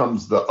point, it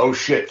becomes the, oh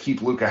shit,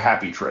 keep Luka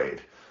happy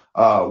trade,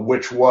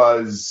 which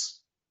was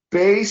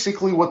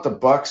basically what the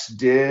Bucks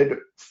did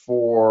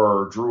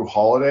for Drew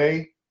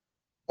Holiday.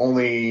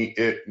 Only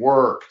it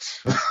worked.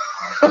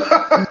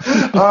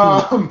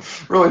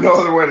 Really no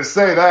other way to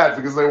say that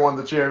because they won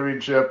the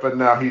championship and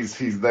now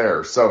he's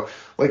there. So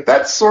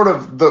that's sort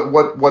of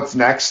what's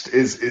next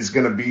is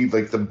going to be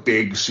the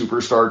big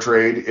superstar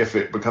trade if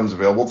it becomes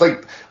available.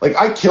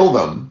 I kill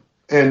them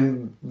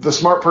and the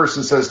smart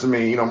person says to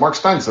me, Mark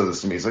Stein said this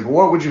to me. He's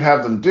what would you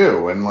have them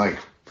do? And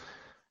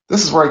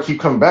this is where I keep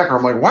coming back. Or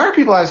I'm why are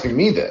people asking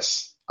me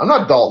this? I'm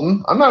not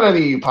Dalton. I'm not any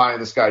of you pie in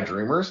the sky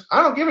dreamers.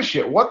 I don't give a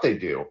shit what they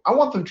do. I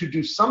want them to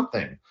do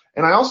something.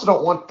 And I also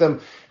don't want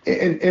them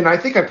and I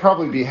think I'd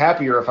probably be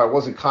happier if I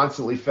wasn't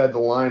constantly fed the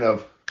line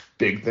of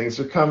big things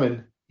are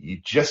coming.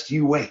 You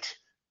wait.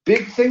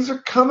 Big things are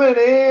coming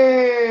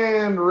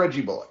and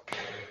Reggie Bullock.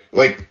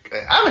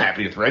 I'm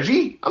happy with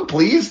Reggie. I'm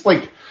pleased.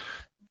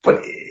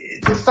 But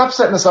stop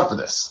setting us up for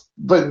this.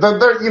 But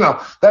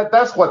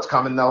that's what's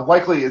coming though.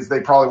 Likely is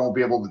they probably won't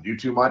be able to do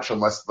too much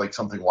unless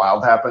something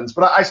wild happens.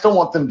 But I still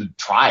want them to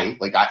try.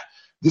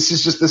 This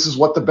is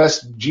what the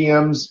best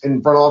GMs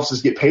and front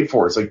offices get paid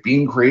for. It's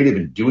being creative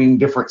and doing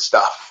different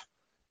stuff.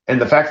 And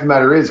the fact of the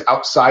matter is,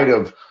 outside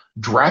of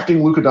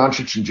drafting Luka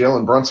Doncic and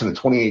Jalen Brunson in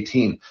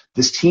 2018,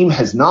 this team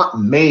has not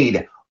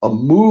made a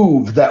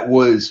move that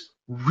was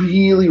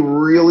really,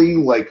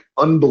 really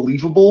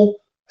unbelievable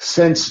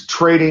since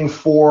trading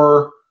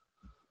for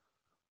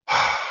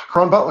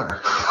Caron Butler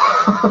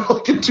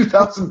in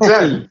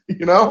 2010.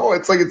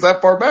 It's that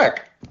far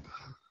back.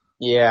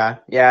 Yeah,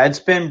 it's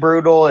been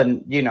brutal,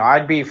 and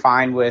I'd be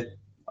fine with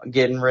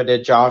getting rid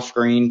of Josh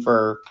Green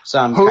for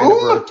some kind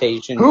of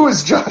rotation. Who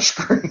is Josh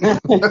Green?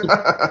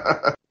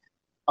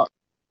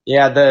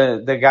 Yeah,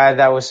 the guy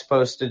that was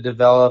supposed to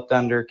develop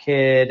under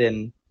Kidd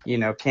and,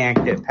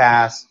 can't get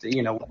past,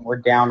 when we're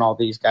down, all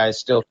these guys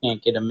still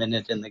can't get a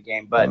minute in the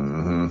game. But,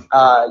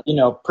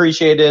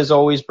 appreciate it as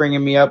always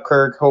bringing me up,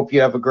 Kirk. Hope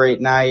you have a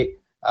great night.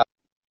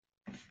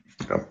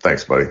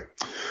 Thanks, buddy.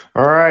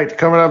 All right,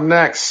 coming up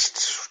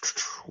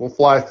next, we'll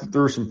fly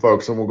through some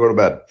folks and we'll go to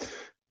bed.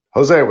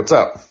 Jose, what's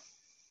up?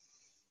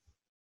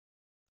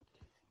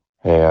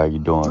 Hey, how you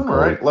doing? All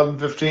right,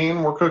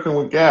 11:15. We're cooking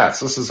with gas.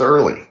 This is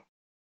early.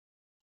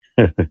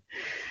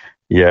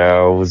 Yeah,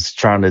 I was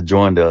trying to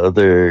join the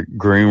other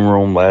green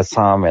room last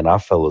time, and I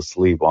fell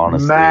asleep,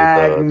 honestly.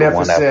 Magnificent. The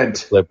one after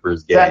the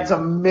Clippers game. That's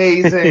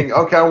amazing.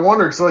 Okay, I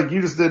wondered. So,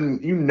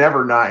 you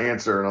never not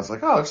answer. And I was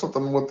like, oh, there's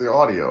something with the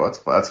audio.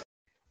 That's.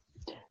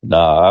 No,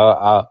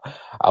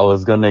 I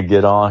was going to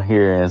get on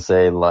here and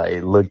say,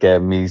 look at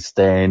me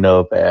staying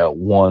up at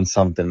 1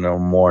 something in the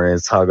morning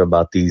talk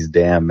about these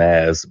damn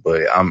masks.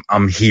 But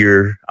I'm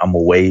here. I'm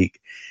awake.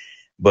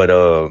 But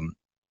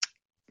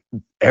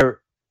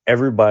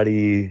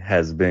everybody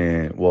has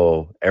been,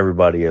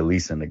 everybody at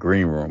least in the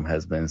green room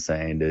has been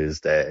saying is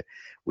that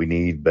we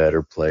need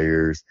better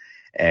players.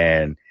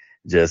 And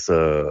just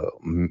a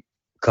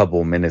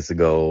couple minutes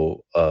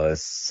ago,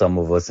 some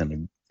of us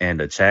in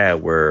the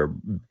chat were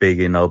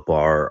bigging up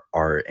our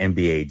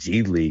NBA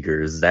G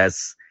Leaguers.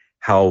 That's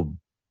how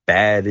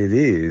bad it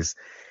is.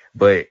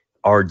 But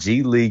our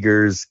G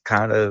Leaguers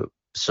kind of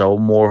show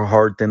more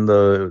heart than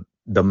the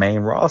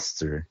main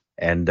roster.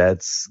 And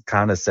that's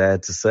kind of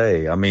sad to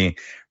say. I mean,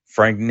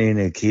 Frank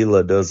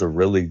Ntilikina does a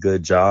really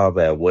good job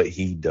at what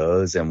he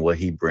does and what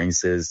he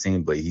brings to his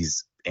team, but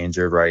he's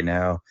injured right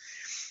now.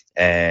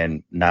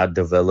 And not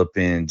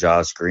developing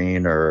Josh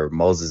Green or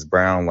Moses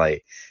Brown,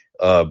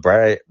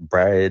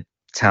 Brad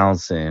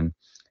Townsend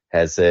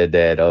has said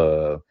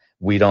that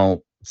we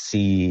don't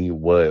see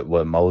what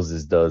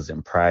Moses does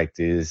in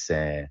practice,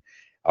 and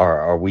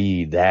are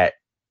we that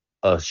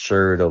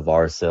assured of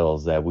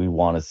ourselves that we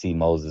want to see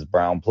Moses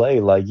Brown play?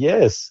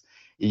 Yes,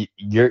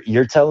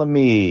 you're telling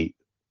me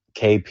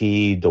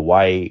KP,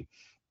 Dwight,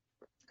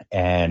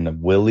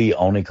 and Willie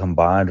only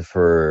combined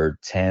for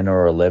 10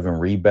 or 11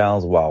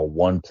 rebounds while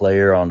one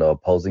player on the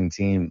opposing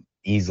team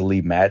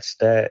easily matched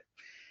that?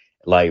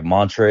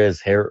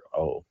 Montrezl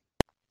Harrell.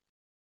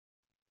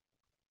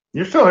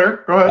 You're still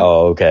here. Go ahead.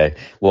 Oh, okay.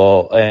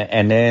 Well,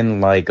 and then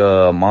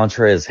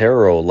Montrezl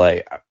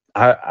Harrell,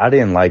 I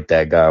didn't like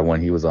that guy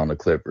when he was on the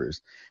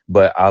Clippers,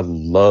 but I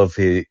love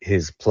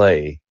his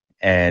play,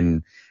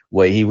 and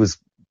what he was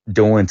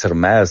doing to the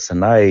Mavs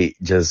tonight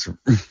just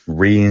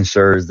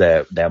reassures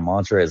that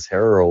Montrezl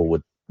Harrell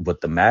with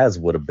the Mavs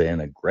would have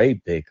been a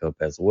great pickup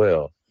as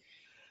well.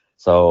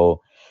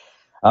 So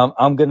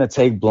I'm gonna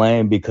take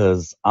blame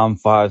because I'm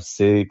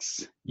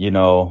 5'6".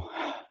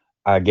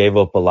 I gave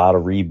up a lot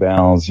of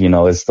rebounds.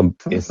 It's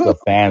the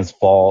fans'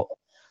 fault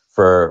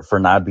for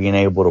not being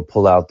able to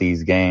pull out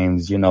these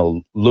games.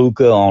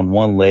 Luka on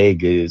one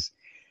leg is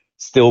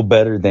still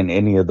better than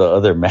any of the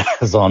other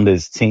Mavs on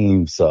this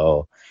team.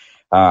 So,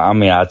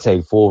 I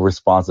take full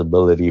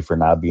responsibility for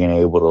not being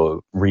able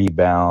to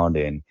rebound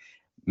and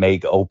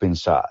make open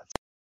shots.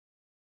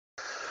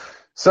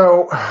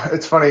 So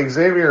it's funny.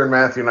 Xavier and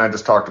Matthew and I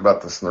just talked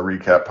about this in the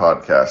recap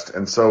podcast.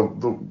 And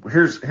so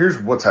here's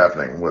what's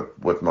happening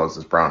with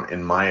Moses Brown,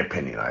 in my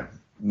opinion. I have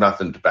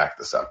nothing to back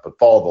this up, but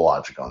follow the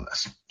logic on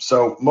this.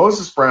 So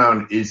Moses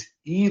Brown is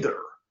either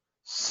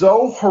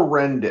so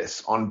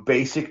horrendous on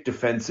basic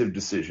defensive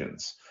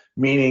decisions,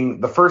 meaning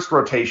the first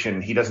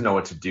rotation, he doesn't know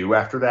what to do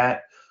after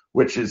that,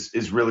 which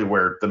is really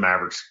where the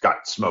Mavericks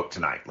got smoked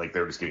tonight.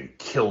 They were just getting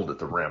killed at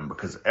the rim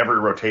because every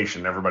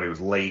rotation, everybody was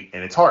late,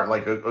 and it's hard.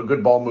 A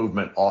good ball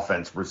movement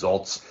offense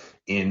results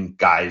in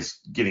guys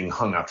getting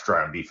hung out to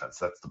dry on defense.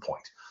 That's the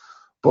point.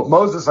 But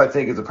Moses, I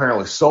think, is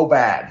apparently so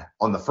bad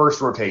on the first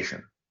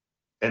rotation,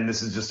 and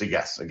this is just a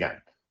guess again,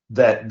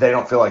 that they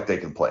don't feel like they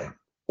can play him.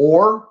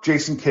 Or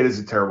Jason Kidd is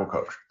a terrible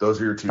coach.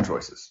 Those are your two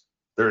choices.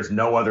 There is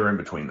no other in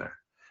between there.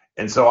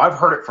 And so I've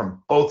heard it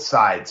from both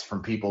sides,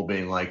 from people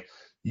being like,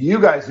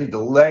 you guys need to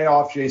lay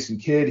off Jason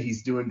Kidd.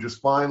 He's doing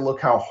just fine. Look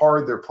how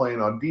hard they're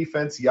playing on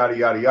defense, yada,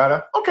 yada,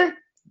 yada. Okay,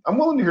 I'm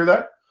willing to hear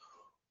that.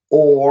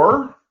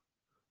 Or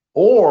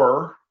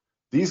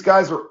these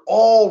guys are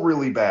all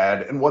really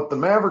bad, and what the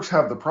Mavericks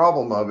have the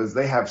problem of is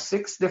they have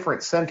 6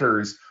 different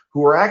centers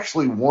who are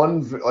actually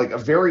a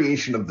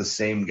variation of the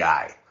same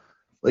guy.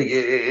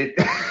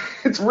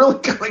 It's really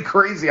kind of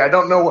crazy. I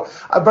don't know,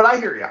 but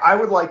I hear you. I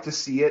would like to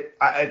see it.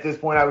 At this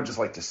point, I would just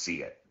like to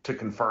see it to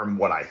confirm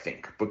what I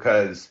think,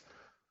 because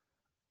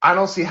I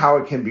don't see how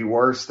it can be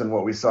worse than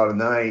what we saw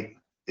tonight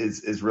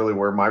is really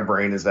where my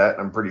brain is at.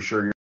 I'm pretty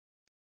sure you're.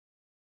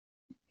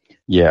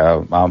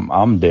 Yeah,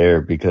 I'm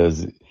there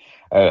because,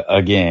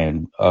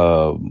 again,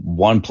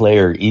 one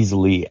player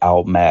easily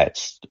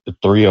outmatched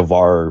 3 of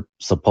our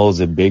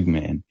supposed big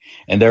men.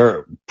 And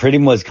they're pretty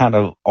much kind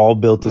of all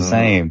built the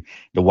same.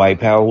 Dwight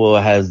Powell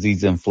has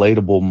these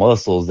inflatable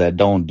muscles that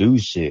don't do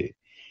shit.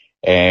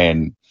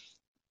 And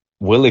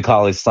Willie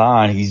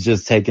Cauley-Stein, he's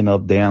just taking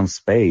up damn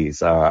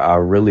space. I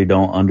really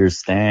don't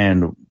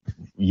understand,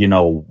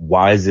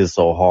 why is it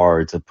so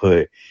hard to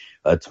put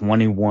a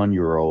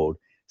 21-year-old,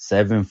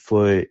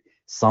 7-foot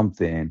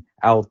something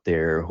out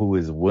there who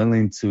is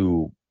willing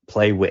to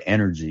play with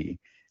energy.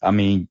 I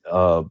mean,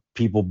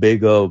 people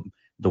big up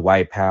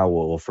Dwight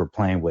Powell for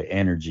playing with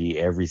energy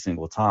every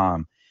single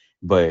time.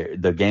 But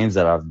the games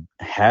that I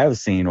have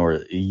seen, or,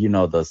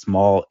 the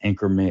small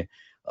increment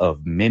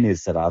of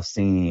minutes that I've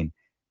seen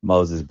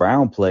Moses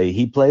Brown play,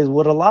 he plays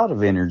with a lot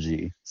of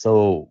energy.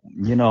 So,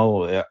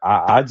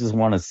 I just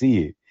want to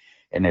see it.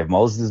 And if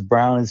Moses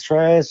Brown is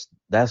trash,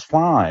 that's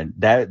fine.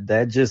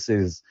 That just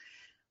is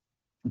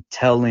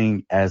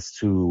telling as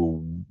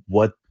to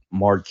what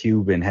Mark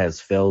Cuban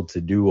has failed to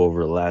do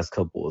over the last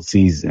couple of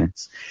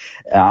seasons.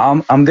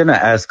 I'm gonna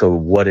ask a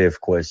what if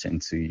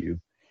question to you.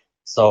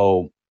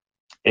 So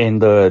in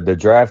the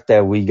draft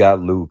that we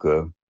got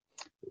Luka,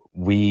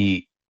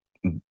 we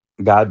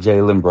got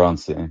Jalen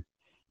Brunson,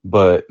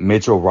 but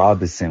Mitchell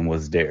Robinson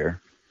was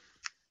there.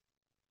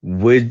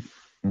 Would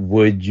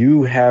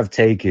you have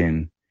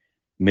taken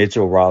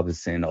Mitchell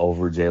Robinson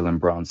over Jalen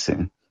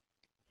Brunson?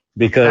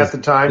 Because at the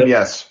time,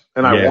 yes.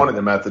 And I wanted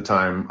him at the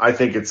time. I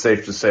think it's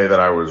safe to say that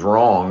I was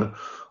wrong.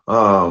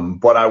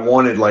 But I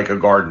wanted like a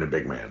guard and a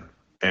big man.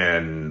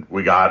 And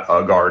we got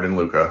a guard in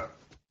Luka,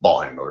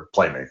 ball handler,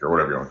 playmaker,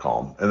 whatever you want to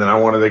call him. And then I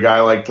wanted a guy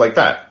like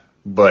that.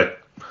 But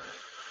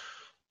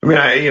I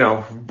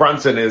mean,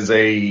 Brunson is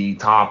a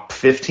top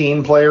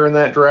 15 player in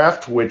that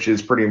draft, which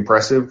is pretty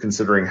impressive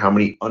considering how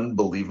many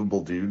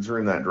unbelievable dudes are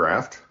in that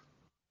draft.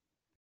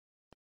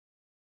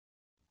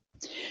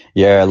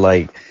 Yeah,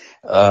 I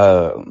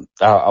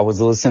was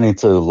listening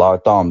to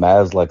Locked On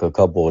Mavs like a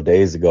couple of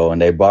days ago,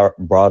 and they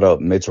brought up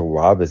Mitchell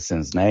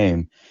Robinson's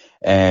name,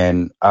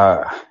 and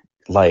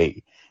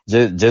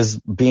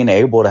just being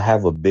able to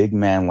have a big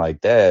man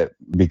like that,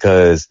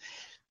 because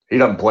he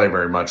doesn't play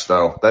very much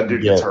though. That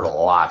dude gets hurt a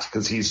lot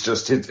because he's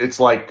just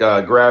it's like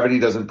gravity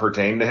doesn't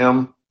pertain to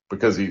him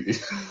because he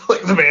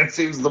like the man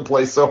seems to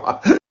play so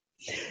high.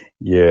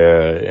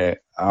 Yeah,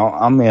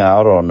 I mean,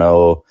 I don't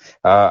know.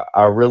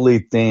 I really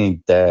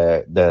think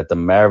that the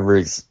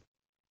Mavericks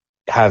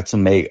have to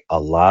make a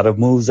lot of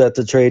moves at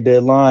the trade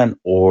deadline,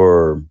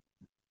 or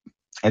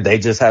they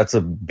just have to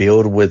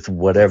build with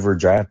whatever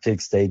draft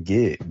picks they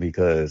get,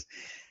 because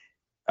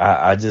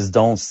I just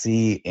don't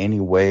see any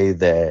way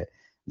that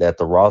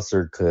the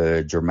roster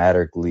could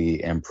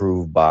dramatically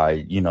improve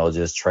by,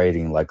 just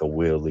trading like a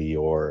Willie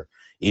or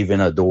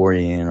even a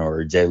Dorian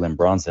or Jalen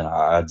Brunson.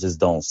 I just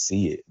don't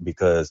see it,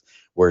 because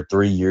we're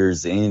 3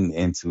 years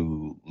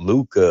into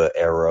Luka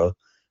era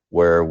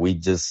where we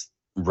just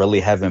really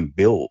haven't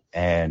built.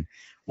 And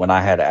when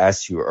I had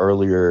asked you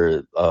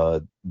earlier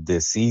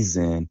this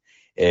season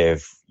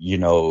if,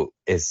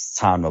 it's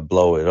time to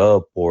blow it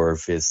up, or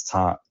if it's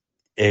time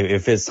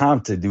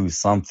to do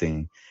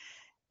something,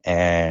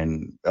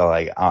 and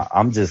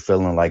I'm just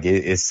feeling like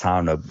it's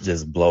time to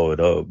just blow it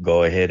up,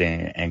 go ahead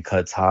and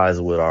cut ties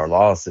with our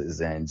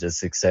losses and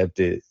just accept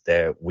it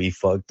that we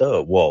fucked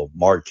up. Well,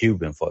 Mark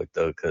Cuban fucked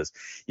up, because,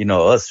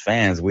 us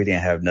fans, we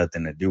didn't have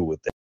nothing to do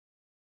with that.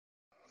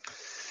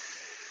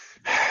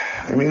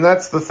 I mean,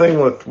 that's the thing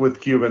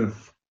with Cuban,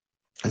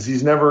 is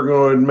he's never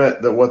going to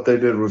admit that what they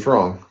did was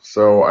wrong.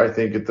 So I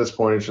think at this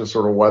point it's just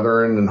sort of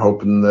weathering and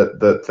hoping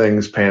that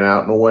things pan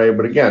out in a way.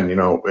 But again,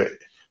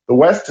 the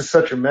West is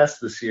such a mess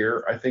this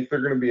year. I think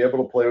they're going to be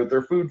able to play with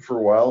their food for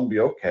a while and be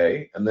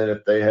okay. And then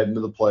if they head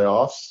into the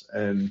playoffs,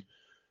 and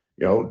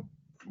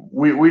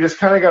we just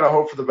kind of got to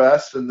hope for the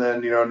best, and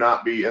then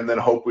and then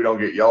hope we don't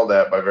get yelled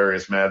at by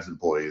various Mavs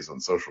employees on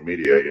social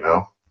media.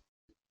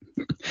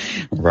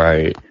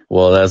 Right.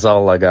 Well, that's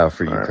all I got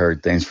for you, right.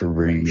 Kurt. Thanks for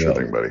bringing it up.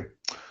 Sure thing, buddy.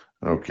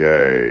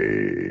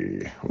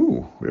 Okay.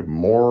 Ooh, we have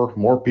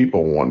more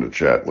people wanting to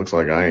chat. Looks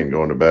like I ain't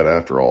going to bed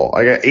after all.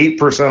 I got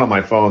 8% on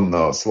my phone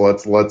though, so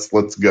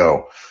let's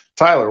go.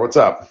 Tyler, what's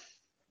up?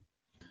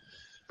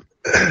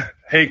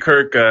 Hey,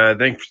 Kirk.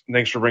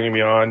 Thanks for bringing me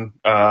on.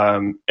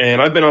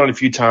 And I've been on a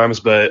few times,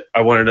 but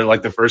I wanted to,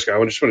 like the first guy,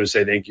 I just wanted to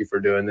say thank you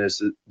for doing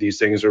this. These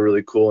things are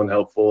really cool and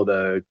helpful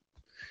to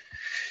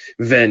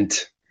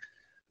vent.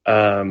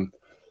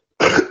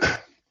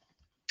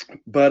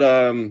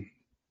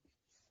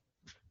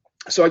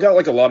 So I got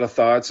like a lot of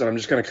thoughts, and I'm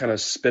just going to kind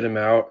of spit them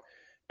out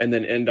and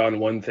then end on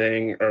one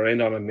thing, or end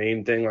on a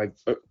main thing. Like,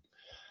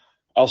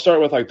 I'll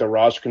start with like the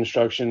roster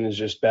construction is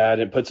just bad.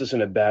 It puts us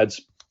in a bad.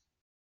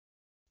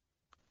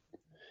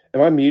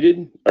 Am I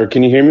muted, or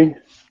can you hear me?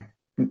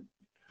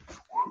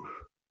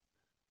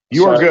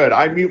 You are good.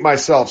 I mute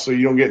myself so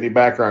you don't get any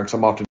background, because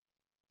I'm often.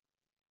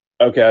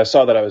 Okay, I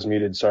saw that I was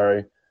muted.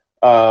 Sorry.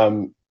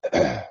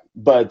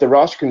 But the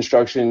roster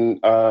construction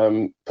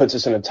puts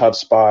us in a tough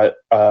spot.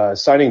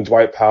 Signing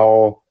Dwight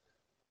Powell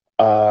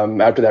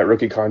after that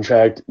rookie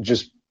contract,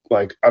 just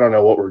like, I don't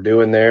know what we're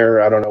doing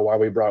there. I don't know why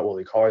we brought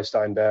Willie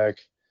Cauley-Stein back.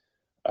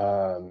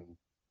 I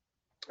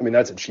mean,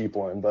 that's a cheap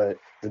one, but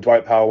the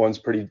Dwight Powell one's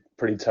pretty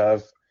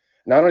tough.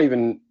 And I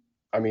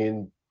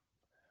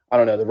I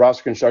don't know. The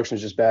roster construction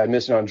is just bad.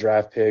 Missing on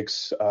draft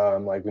picks.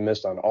 Like we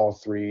missed on all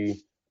 3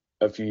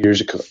 a few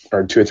years ago,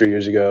 or 2 or 3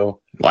 years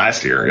ago.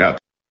 Last year, yeah.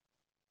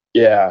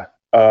 Yeah.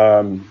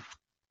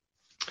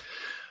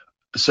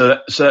 So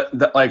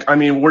that, like, I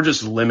mean, we're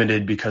just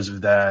limited because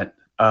of that.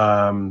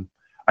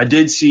 I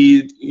did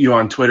see you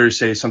on Twitter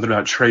say something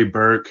about Trey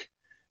Burke,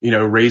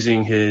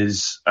 raising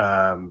his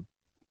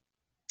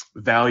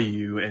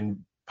value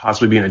and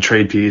possibly being a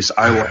trade piece.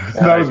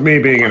 That was me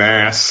being an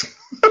ass.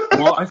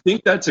 Well, I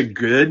think that's a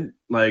good,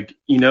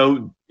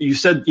 you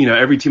said,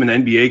 every team in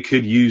the NBA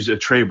could use a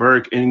Trey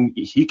Burke, and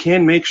he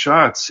can make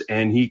shots,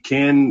 and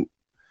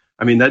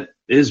that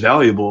is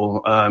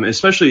valuable.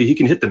 Especially he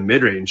can hit the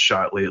mid-range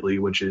shot lately,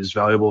 which is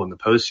valuable in the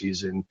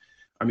postseason.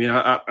 I mean,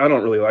 I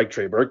don't really like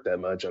Trey Burke that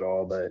much at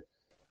all, but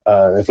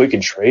if we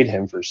could trade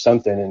him for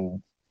something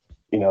and,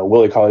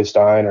 Willie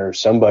Cauley-Stein or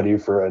somebody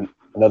for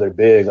another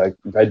big, like,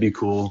 that'd be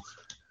cool.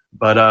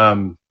 But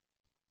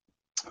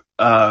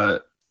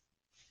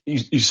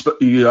you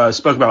spoke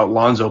about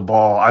Lonzo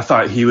Ball. I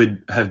thought he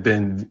would have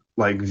been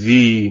like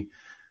the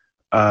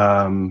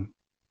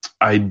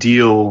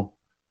ideal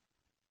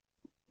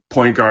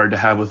point guard to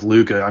have with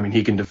Luka. I mean,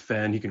 he can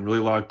defend, he can really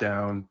lock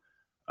down,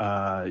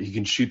 he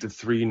can shoot the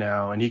 3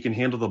 now, and he can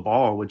handle the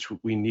ball, which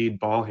we need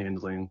ball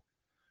handling.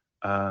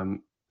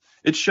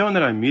 It's showing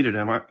that I muted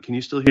him. Can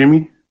you still hear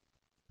me?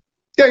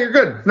 Yeah, you're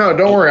good. No,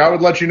 don't worry. I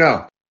would let you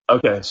know.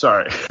 Okay,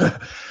 sorry. So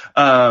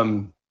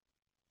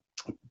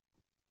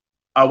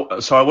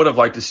I would have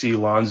liked to see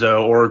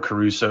Lonzo or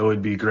Caruso.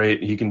 Would be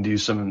great. He can do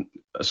some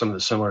of the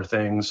similar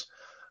things.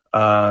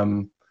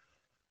 But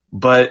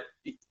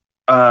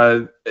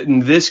in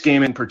this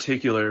game in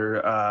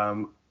particular,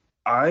 I'm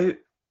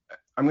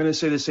going to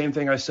say the same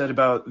thing I said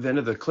about the end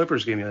of the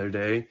Clippers game the other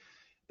day.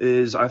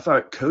 Is I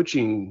thought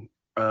coaching,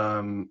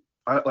 So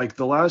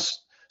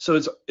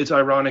it's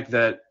ironic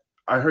that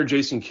I heard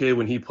Jason Kidd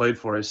when he played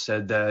for us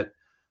said that.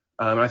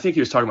 I think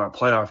he was talking about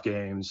playoff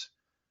games,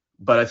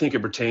 but I think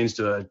it pertains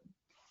to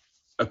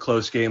a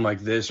close game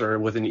like this or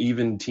with an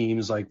even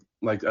teams like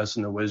us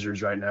and the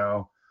Wizards right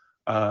now.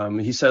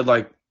 He said,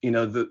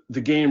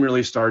 the game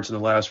really starts in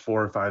the last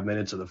 4 or 5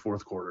 minutes of the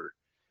fourth quarter.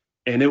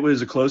 And it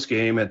was a close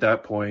game at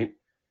that point.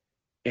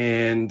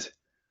 And,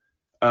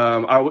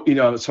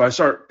 so I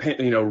start,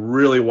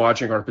 really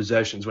watching our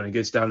possessions when it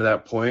gets down to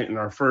that point. And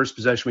our first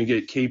possession, we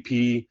get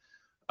KP.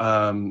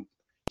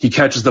 He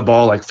catches the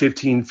ball like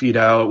 15 feet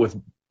out with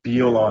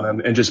Beal on him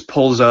and just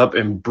pulls up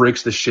and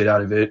breaks the shit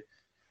out of it.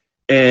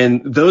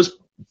 And those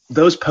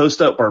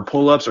post up or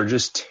pull ups are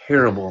just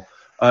terrible.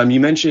 You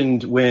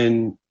mentioned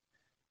when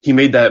he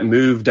made that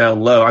move down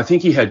low, I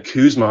think he had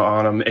Kuzma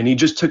on him and he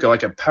just took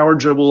a power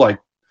dribble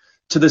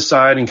to the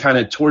side and kind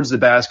of towards the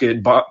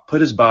basket,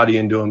 put his body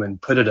into him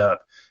and put it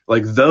up.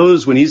 Like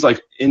those, when he's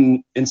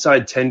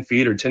inside 10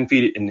 feet or 10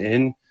 feet and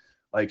in,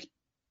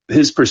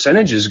 his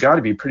percentage has got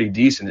to be pretty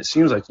decent. It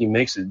seems like he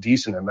makes a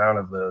decent amount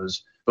of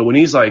those. But when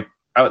he's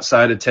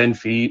outside of 10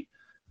 feet,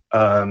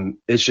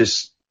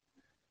 it's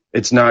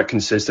not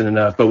consistent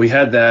enough. But we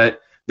had that.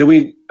 Then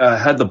we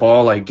had the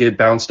ball get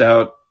bounced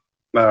out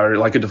or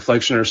a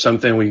deflection or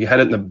something. We had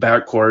it in the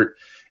backcourt.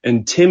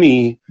 And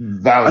Timmy,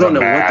 that was a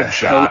bad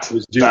shot.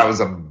 That was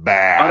a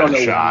bad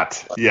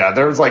shot. Yeah,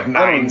 there was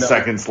 9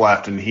 seconds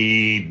left, and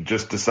he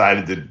just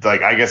decided to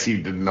I guess he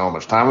didn't know how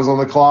much time was on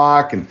the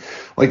clock, and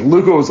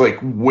Luka was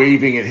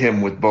waving at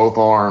him with both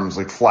arms,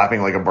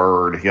 flapping like a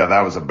bird. Yeah,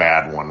 that was a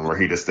bad one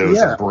where it was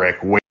a brick.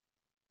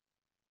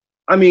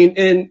 I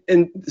mean,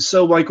 and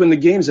so when the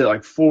game's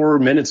at 4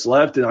 minutes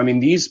left, and I mean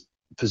these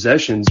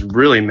possessions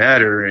really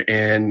matter,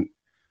 and.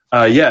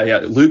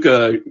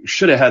 Luka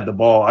should have had the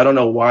ball. I don't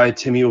know why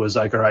Timmy was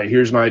all right,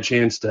 here's my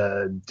chance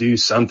to do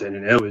something.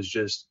 And it was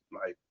just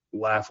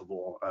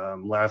laughable,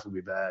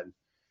 laughably bad.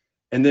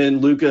 And then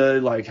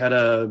Luka had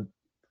a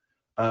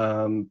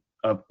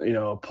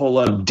pull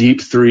up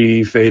deep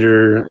 3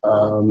 fader,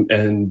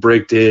 and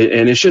bricked it.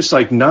 And it's just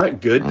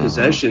not good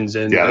possessions.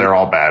 And they're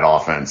all bad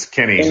offense.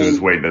 Kenny's just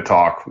waiting to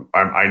talk.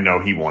 I know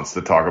he wants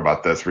to talk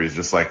about this where he's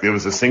just it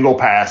was a single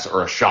pass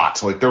or a shot.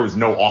 So there was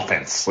no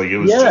offense. It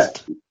was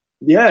just.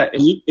 Yeah,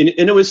 and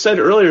it was said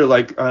earlier,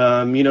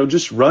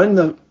 just run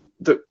the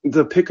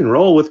pick and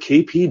roll with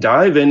KP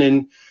diving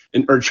and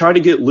or try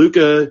to get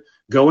Luka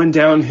going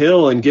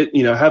downhill and get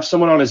have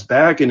someone on his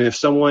back, and if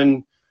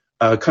someone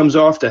comes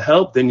off to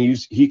help, then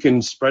he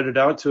can spread it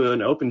out to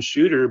an open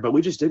shooter. But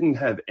we just didn't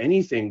have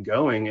anything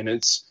going, and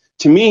it's,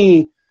 to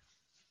me,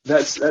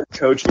 that's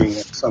coaching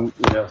at some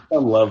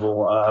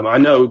level. I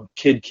know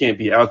Kidd can't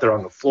be out there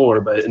on the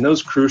floor, but in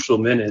those crucial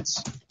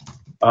minutes.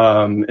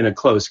 In a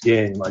close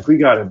game, we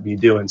got to be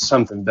doing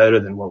something better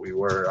than what we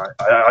were.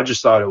 I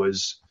just thought it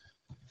was,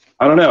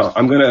 I don't know.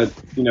 I'm going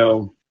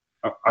to,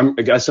 I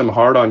guess I'm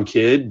hard on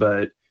Kidd,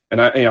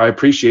 and I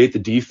appreciate the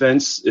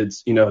defense.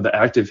 It's, the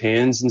active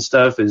hands and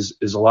stuff is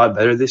a lot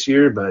better this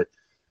year, but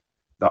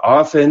the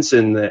offense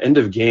and the end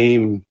of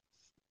game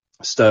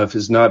stuff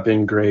has not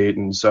been great.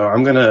 And so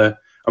I'm going to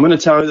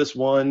tally this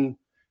one,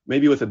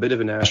 maybe with a bit of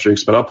an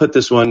asterisk, but I'll put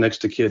this one next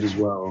to Kidd as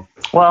well.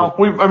 Well,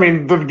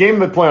 the game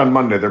they play on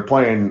Monday, they're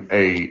playing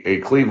a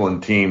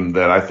Cleveland team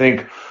that I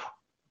think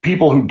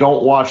people who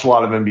don't watch a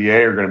lot of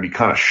NBA are going to be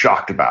kind of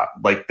shocked about.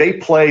 Like, they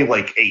play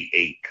like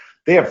 8-8.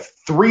 They have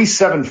 3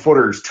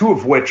 7-footers, 2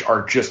 of which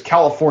are just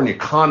California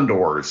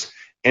condors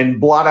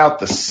and blot out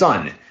the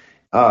sun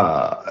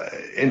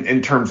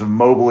in terms of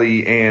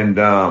Mobley and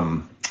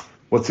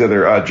what's the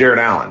other, Jared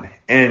Allen.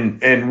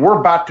 And we're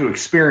about to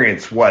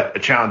experience what a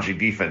challenging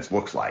defense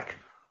looks like.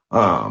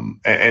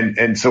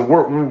 And so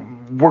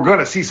we're going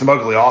to see some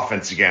ugly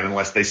offense again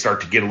unless they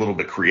start to get a little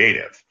bit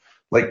creative.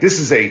 Like, this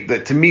is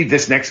to me,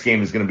 this next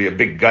game is going to be a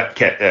big gut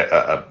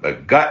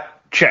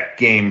check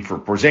game for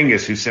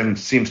Porzingis, who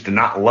seems to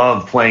not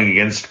love playing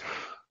against,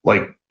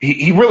 like,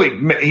 he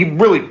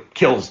really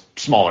kills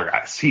smaller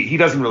guys. He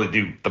doesn't really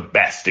do the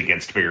best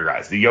against bigger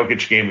guys. The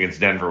Jokic game against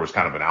Denver was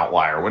kind of an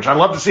outlier, which I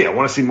love to see. I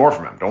want to see more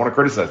from him. Don't want to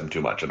criticize him too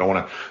much. I don't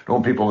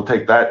want people to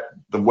take that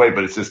the way,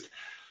 but it's just,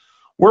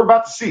 we're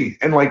about to see.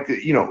 And, like,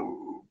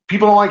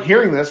 people don't like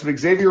hearing this, but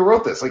Xavier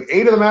wrote this. Like,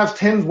 8 of the Mavs'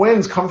 10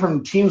 wins come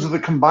from teams with a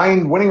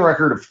combined winning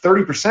record of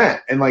 30%.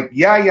 And, like,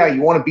 yeah,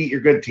 you want to beat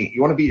your good team. You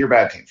want to beat your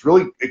bad teams.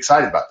 Really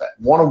excited about that.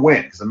 Want to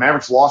win, because the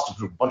Mavericks lost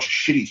to a bunch of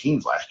shitty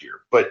teams last year.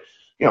 But,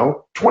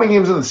 20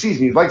 games in the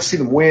season, you'd like to see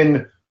them win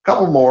a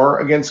couple more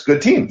against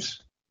good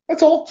teams.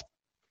 That's all.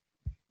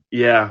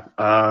 Yeah.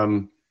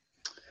 And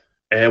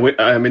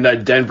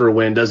that Denver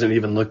win doesn't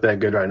even look that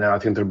good right now. I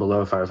think they're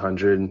below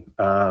 500.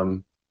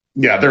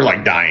 Yeah, they're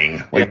like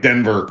dying. Like,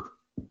 Denver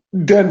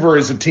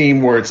is a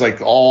team where it's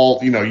like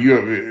all,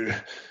 you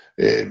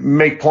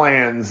make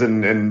plans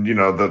and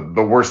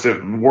the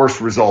worst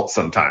results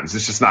sometimes.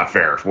 It's just not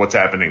fair what's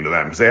happening to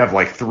them, because they have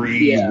like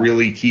 3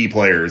 really key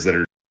players that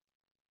are.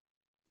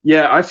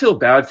 Yeah, I feel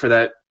bad for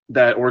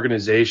that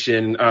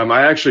organization.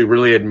 I actually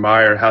really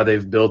admire how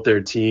they've built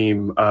their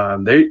team.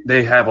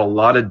 They have a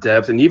lot of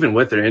depth, and even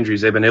with their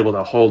injuries, they've been able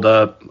to hold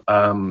up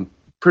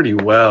pretty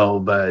well.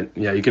 But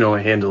yeah, you can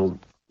only handle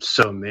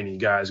so many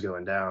guys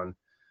going down.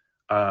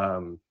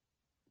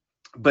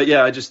 But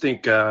yeah, I just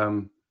think, Kidd,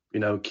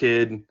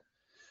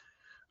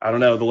 I don't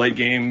know, the late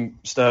game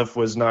stuff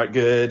was not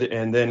good.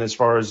 And then as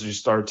far as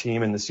just our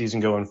team and the season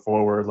going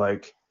forward,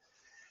 like,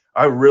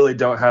 I really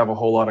don't have a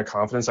whole lot of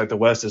confidence. Like, the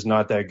West is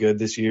not that good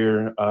this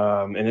year.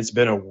 And it's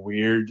been a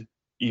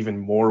even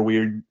more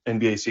weird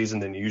NBA season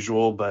than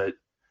usual. But,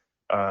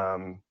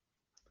 I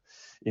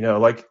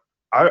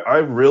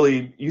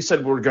really, you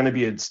said we're going to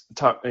be a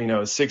top,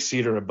 a 6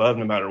 seed or above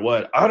no matter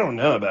what. I don't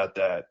know about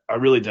that. I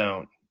really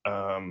don't.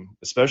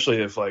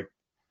 Especially if, like,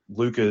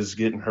 Luka's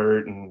getting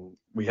hurt and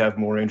we have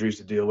more injuries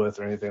to deal with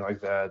or anything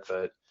like that.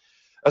 But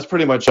that's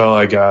pretty much all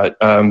I got.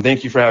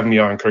 Thank you for having me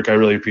on, Kirk. I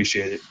really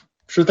appreciate it.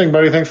 Sure thing,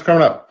 buddy. Thanks for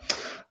coming up.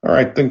 All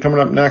right, then coming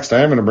up next, I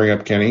am going to bring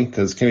up Kenny,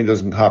 because Kenny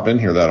doesn't hop in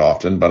here that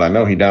often, but I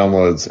know he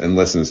downloads and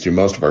listens to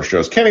most of our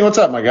shows. Kenny, what's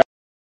up, my guy?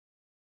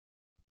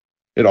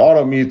 It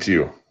auto-mutes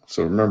you,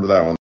 so remember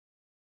that one.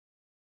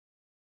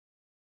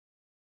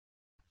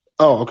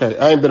 Oh, okay.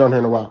 I ain't been on here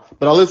in a while,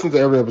 but I listen to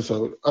every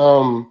episode.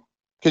 Can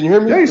you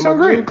hear me? Yeah, you sound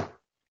great.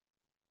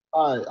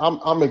 All right,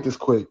 I'll make this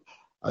quick.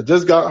 I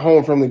just got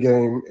home from the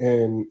game,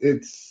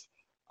 and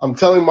I'm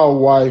telling my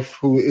wife,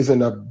 who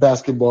isn't a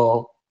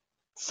basketball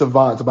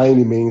savant by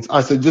any means, I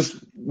said, just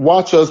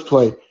watch us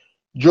play.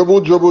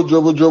 Dribble,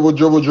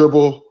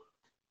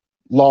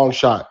 long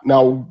shot.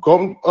 Now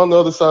go on the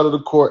other side of the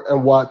court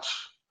and watch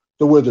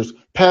the Wizards.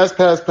 Pass,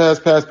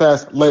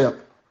 layup.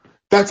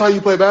 That's how you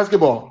play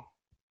basketball.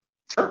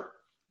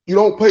 You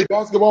don't play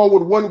basketball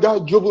with one guy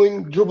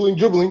dribbling,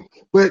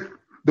 but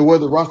the way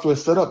the roster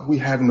is set up, we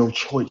have no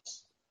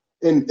choice.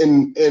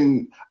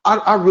 And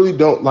I really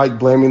don't like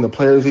blaming the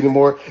players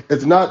anymore.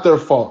 It's not their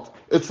fault.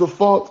 It's the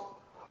fault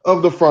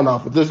of the front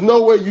office. There's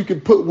no way you can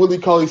put Willie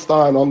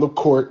Cauley-Stein on the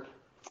court,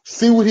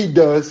 see what he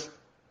does,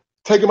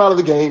 take him out of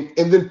the game,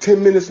 and then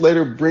 10 minutes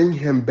later bring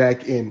him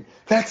back in.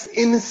 That's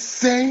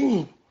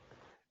insane.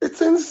 It's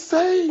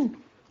insane.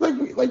 Like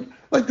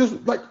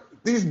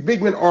these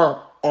big men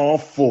are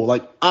awful.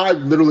 Like, I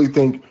literally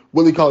think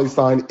Willie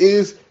Cauley-Stein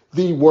is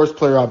the worst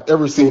player I've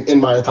ever seen in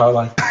my entire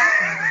life.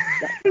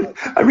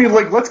 I mean,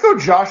 like, let's go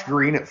Josh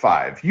Green at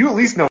 5. You at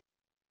least know.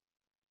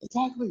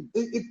 Exactly.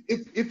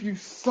 If you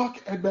suck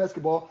at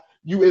basketball,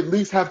 you at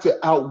least have to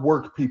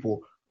outwork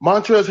people.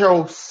 Montrezl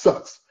Harrell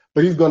sucks,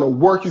 but he's going to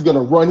work, he's going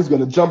to run, he's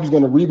going to jump, he's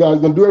going to rebound,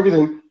 he's going to do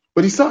everything,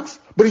 but he sucks,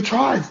 but he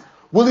tries.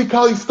 Willie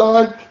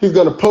Cauley-Stein, he's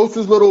going to post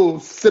his little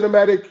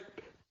cinematic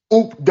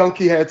oop dunk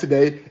he had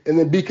today and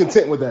then be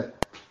content with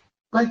that.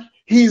 Like,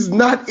 he's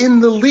not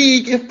in the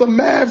league if the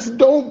Mavs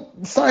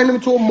don't sign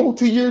him to a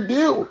multi-year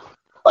deal.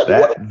 Like,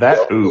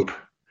 that oop.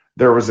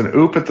 There was an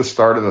oop at the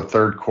start of the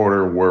third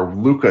quarter where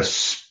Luka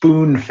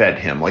spoon-fed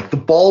him. Like, the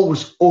ball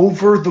was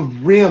over the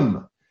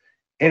rim.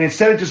 And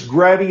instead of just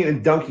grabbing it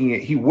and dunking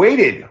it, he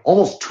waited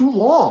almost too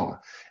long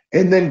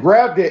and then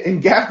grabbed it,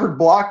 and Gafford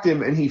blocked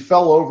him, and he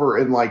fell over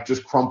and, like,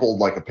 just crumpled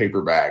like a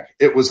paper bag.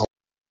 It was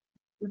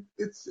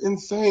It's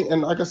insane.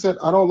 And like I said,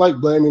 I don't like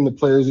blaming the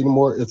players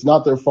anymore. It's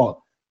not their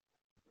fault.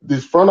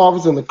 this front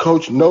office and the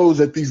coach knows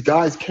that these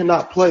guys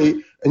cannot play,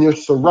 and you're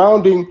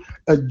surrounding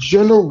a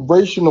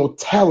generational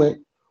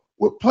talent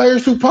with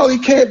players who probably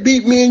can't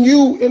beat me and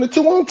you in a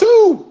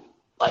 2-on-2.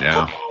 Like, Yeah.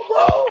 come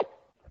on,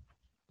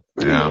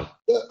 bro. Yeah.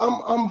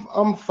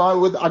 I'm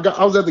fine with it.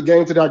 I was at the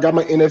game today. I got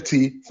my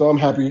NFT, so I'm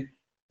happy.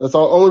 That's the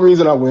only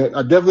reason I went.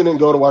 I definitely didn't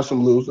go to watch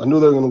them lose. I knew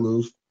they were going to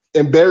lose. They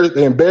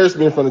embarrassed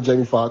me in front of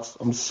Jamie Foxx.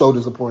 I'm so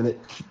disappointed.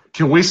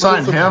 Can we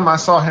sign him? I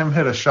saw him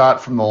hit a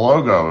shot from the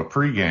logo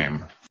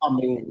pregame. I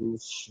mean,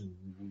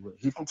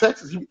 he's from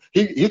Texas.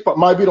 He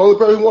might be the only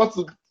person who wants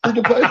to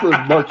freaking play for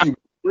Marquee.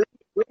 Bring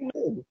him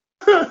in.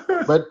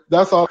 But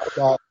that's all I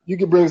got. You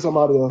can bring some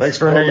out of the. Thanks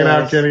for hanging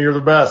out, Kenny. You're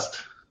the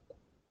best.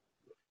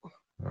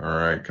 All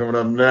right, coming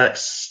up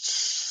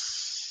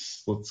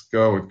next, let's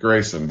go with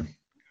Grayson.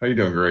 How you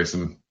doing,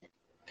 Grayson?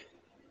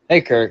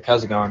 Hey, Kirk.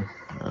 How's it going?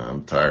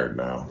 I'm tired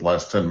now.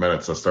 Last 10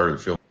 minutes, I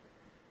started feeling.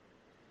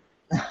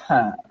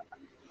 I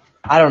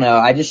don't know.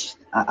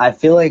 I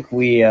feel like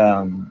we,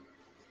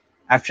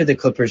 after the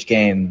Clippers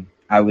game,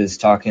 I was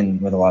talking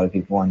with a lot of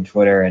people on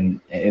Twitter,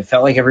 and it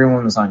felt like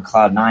everyone was on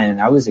cloud nine,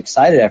 and I was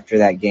excited after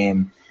that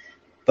game.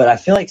 But I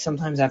feel like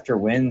sometimes after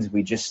wins,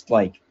 we just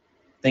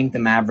think the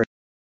Mavericks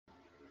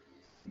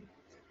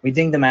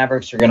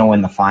are going to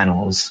win the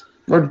finals.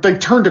 Or they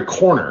turned a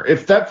corner.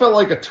 If that felt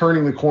like a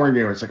turning the corner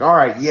game, it's like, all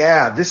right,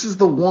 yeah, this is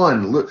the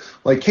one. Look,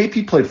 like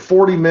KP played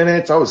 40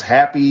 minutes. I was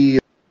happy.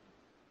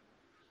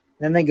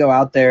 Then they go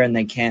out there and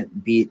they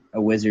can't beat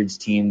a Wizards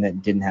team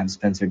that didn't have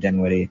Spencer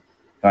Dinwiddie,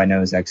 who I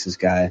know is X's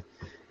guy.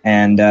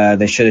 And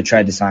they should have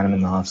tried to sign him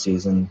in the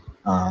offseason,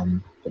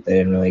 but they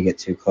didn't really get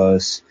too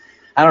close.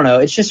 I don't know.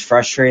 It's just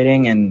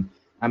frustrating, and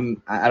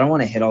I don't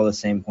want to hit all the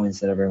same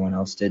points that everyone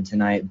else did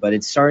tonight, but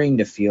it's starting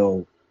to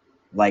feel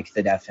like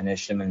the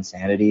definition of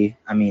insanity.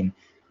 I mean,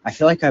 I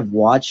feel like I've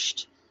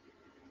watched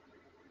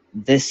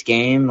this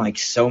game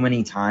so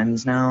many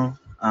times now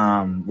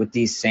with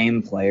these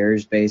same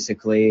players,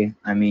 basically.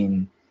 I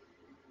mean,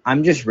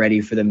 I'm just ready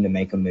for them to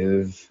make a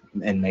move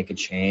and make a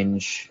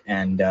change.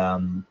 And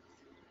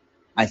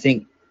I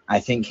think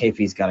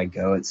KP's got to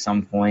go at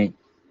some point.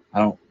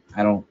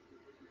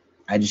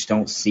 I just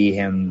don't see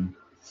him.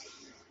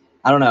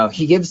 I don't know.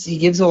 He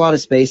gives a lot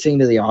of spacing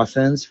to the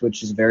offense,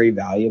 which is very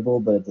valuable,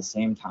 but at the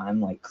same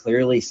time,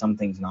 clearly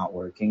something's not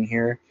working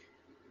here,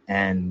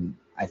 and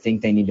I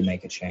think they need to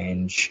make a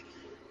change.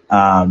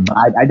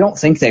 I don't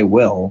think they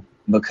will,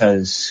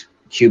 because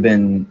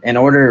Cuban, in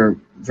order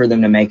for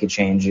them to make a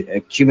change,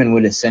 Cuban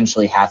would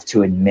essentially have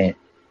to admit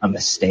a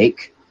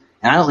mistake,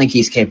 and I don't think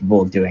he's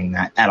capable of doing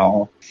that at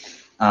all.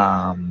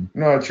 No,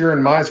 it's your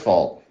and my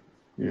fault.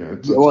 Yeah,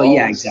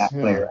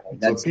 exactly. Yeah. Right.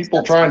 That's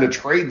people trying to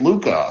trade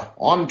Luka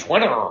on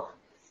Twitter.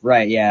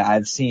 Right. Yeah,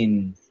 I've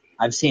seen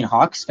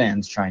Hawks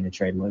fans trying to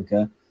trade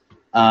Luka,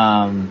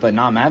 but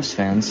not Mavs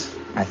fans.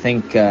 I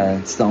think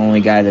it's the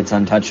only guy that's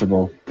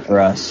untouchable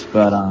for us.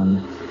 But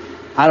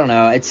I don't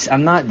know.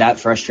 I'm not that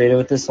frustrated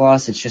with this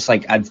loss. It's just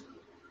I've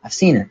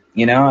seen it.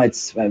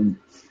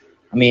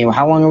 I mean,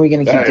 how long are we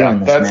going to keep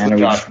doing this, that's man? The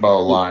Josh Bowe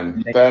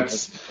line.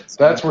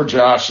 That's where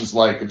Josh is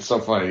it's so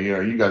funny.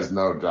 You guys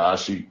know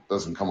Josh. He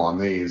doesn't come on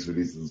these, but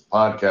he's in this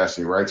podcast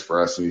and he writes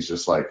for us, and he's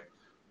just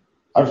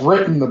I've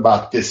written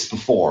about this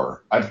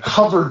before. I've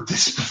covered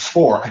this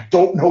before. I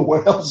don't know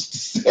what else to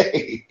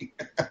say.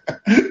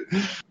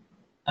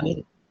 I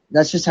mean,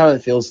 that's just how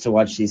it feels to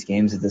watch these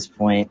games at this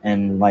point.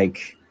 And, I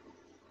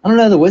don't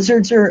know, the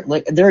Wizards are,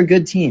 they're a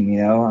good team,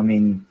 I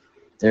mean,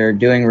 they're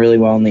doing really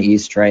well in the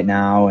East right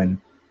now, and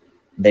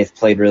they've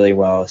played really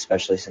well,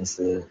 especially since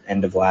the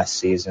end of last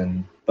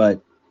season.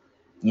 But,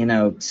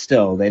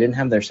 still, they didn't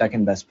have their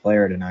second best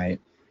player tonight.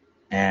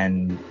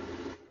 And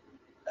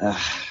I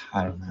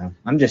don't know.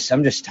 I'm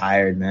just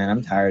tired, man.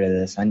 I'm tired of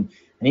this. I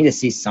need to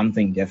see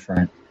something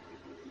different.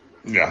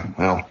 Yeah,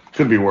 well,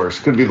 could be worse.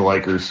 Could be the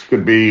Lakers.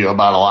 Could be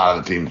about a lot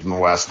of the teams in the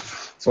West.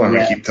 That's what I'm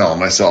going to keep telling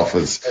myself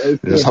is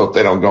just hope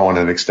they don't go on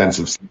an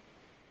extensive.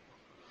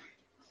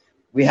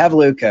 We have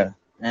Luka.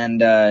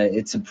 And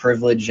it's a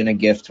privilege and a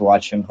gift to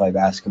watch him play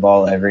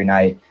basketball every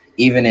night,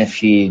 even if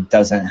he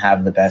doesn't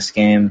have the best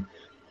game.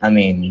 I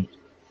mean,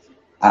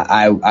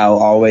 I'll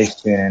always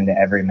tune into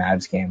every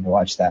Mavs game to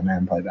watch that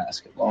man play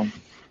basketball.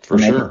 For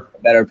sure.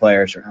 Better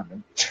players around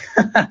him.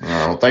 All right,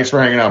 well, thanks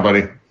for hanging out,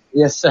 buddy.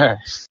 Yes, sir.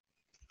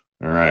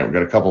 All right, we've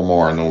got a couple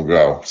more, and then we'll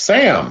go.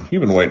 Sam, you've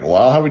been waiting a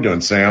while. How we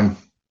doing, Sam?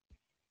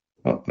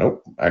 Oh,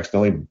 nope.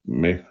 Accidentally.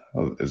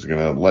 Is it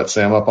going to let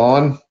Sam up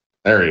on?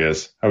 There he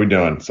is. How we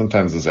doing?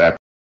 Sometimes this app.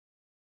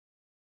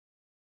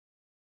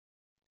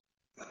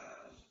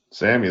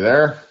 Sam, you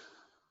there?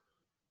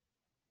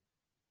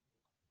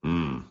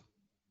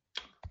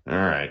 All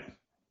right.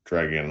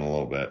 Try again in a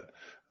little bit.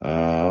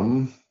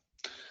 All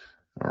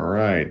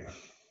right.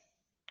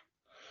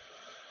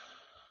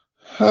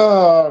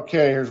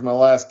 Okay, here's my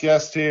last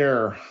guest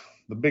here.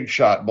 The Big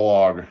Shot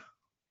blog.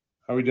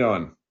 How we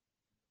doing?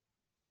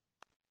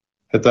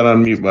 Hit that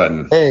unmute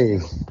button.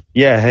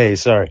 Hey,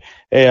 sorry.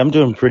 Hey, I'm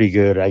doing pretty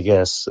good, I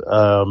guess.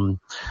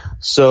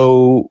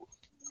 So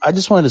I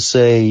just wanted to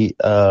say,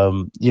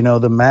 the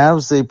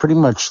Mavs, they pretty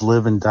much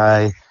live and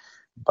die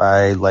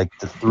by like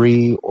the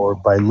 3 or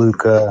by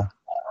Luka.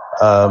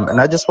 And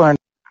I just wanted.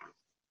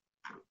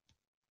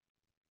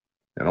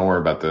 Yeah, don't worry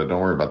about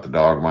the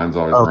dog. Mine's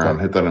always Okay. around.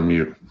 Hit that on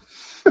mute.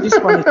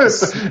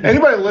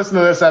 Anybody listen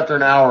to this after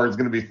an hour is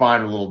going to be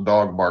fine with a little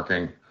dog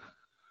barking.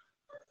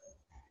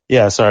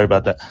 Yeah, sorry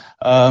about that.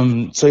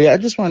 So yeah, I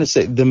just want to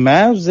say the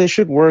Mavs, they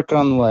should work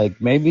on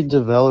like maybe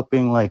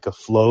developing like a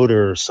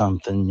floater or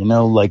something,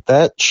 like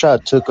that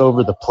shot took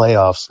over the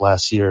playoffs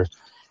last year.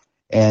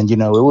 And, it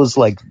was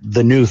like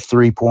the new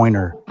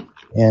 3-pointer.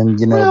 And,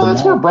 well,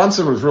 that's where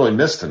Brunson was really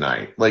missed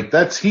tonight. Like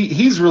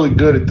he's really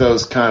good at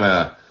those kind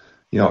of,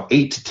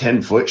 8 to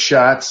 10 foot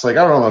shots. Like,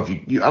 I don't know if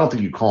I don't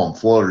think you call them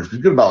floaters, but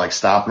he's good about like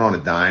stopping on a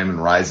dime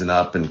and rising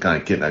up and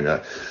kind of getting a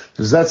guy.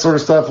 There's that sort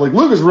of stuff. Like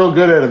Luka's real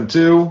good at him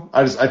too.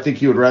 I think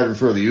he would rather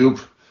throw the oop.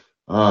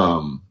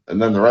 And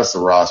then the rest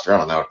of the roster, I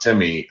don't know.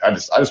 Timmy, I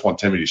just want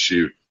Timmy to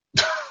shoot.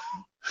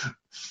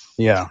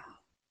 Yeah.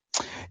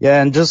 Yeah,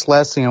 and just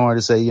last thing I wanted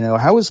to say,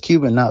 how is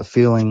Cuban not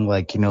feeling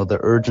like, the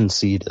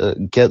urgency to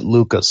get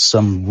Luka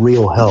some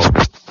real help?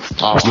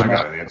 Oh, I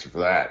got an answer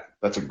for that.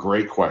 That's a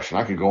great question.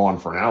 I could go on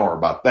for an hour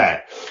about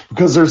that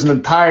because there's an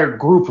entire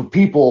group of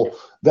people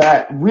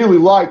that really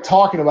like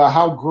talking about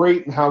how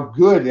great and how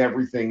good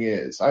everything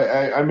is.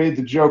 I made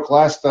the joke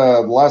last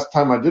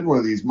time I did one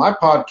of these. My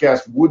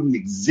podcast wouldn't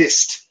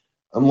exist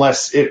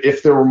unless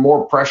if there were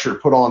more pressure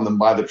put on them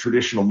by the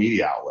traditional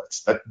media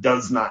outlets. That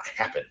does not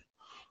happen.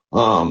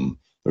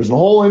 There's a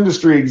whole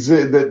industry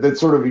that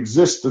sort of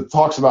exists that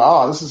talks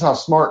about, this is how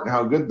smart and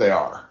how good they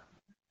are.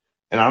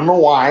 And I don't know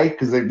why,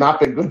 because they've not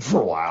been good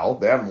for a while.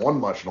 They haven't won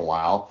much in a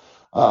while.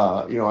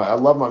 I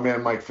love my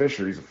man Mike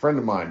Fisher. He's a friend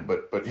of mine,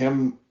 but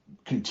him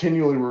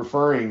continually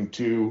referring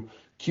to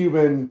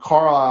Cuban,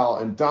 Carlisle,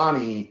 and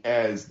Donnie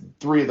as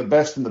 3 of the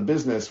best in the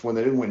business when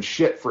they didn't win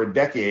shit for a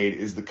decade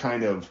is the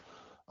kind of,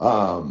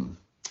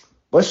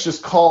 let's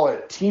just call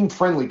it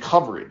team-friendly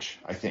coverage,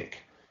 I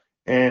think.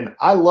 And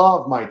I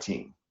love my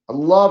team. I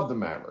love the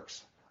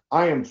Mavericks.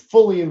 I am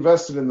fully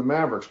invested in the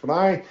Mavericks, but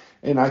I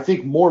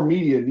think more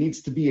media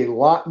needs to be a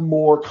lot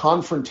more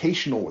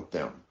confrontational with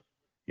them.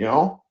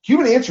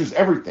 Cuban answers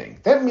everything.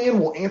 That man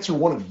will answer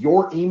one of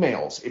your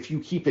emails if you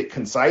keep it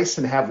concise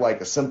and have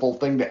like a simple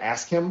thing to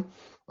ask him.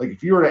 Like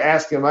if you were to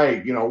ask him, hey,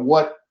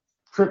 what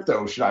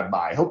crypto should I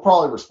buy? He'll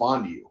probably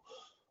respond to you.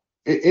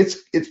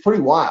 It's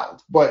pretty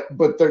wild, but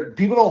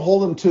people don't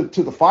hold him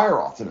to the fire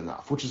often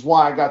enough, which is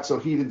why I got so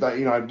heated that,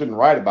 I didn't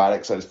write about it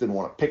because I just didn't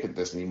want to pick at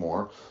this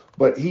anymore.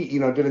 But he,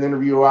 did an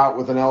interview out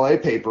with an LA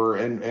paper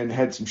and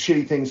had some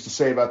shitty things to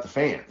say about the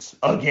fans.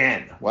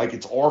 Again, like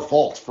it's our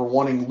fault for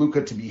wanting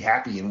Luka to be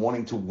happy and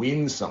wanting to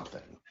win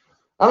something.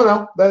 I don't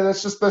know.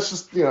 That's just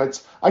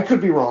I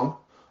could be wrong.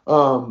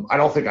 I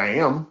don't think I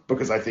am,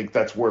 because I think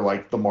that's where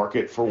like the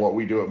market for what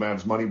we do at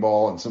Mavs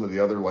Moneyball and some of the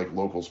other like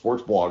local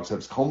sports blogs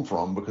has come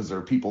from, because there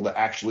are people that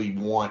actually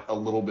want a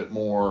little bit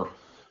more,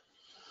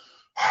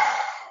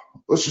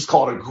 let's just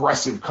call it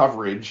aggressive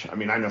coverage. I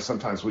mean, I know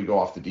sometimes we go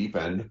off the deep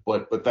end,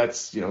 but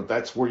that's,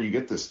 that's where you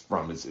get this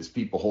from is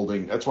people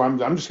holding. That's why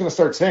I'm just going to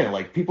start saying,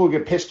 like, people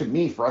get pissed at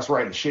me for us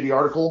writing a shitty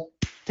article.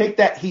 Take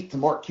that heat to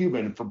Mark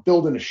Cuban for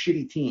building a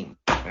shitty team.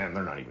 Man,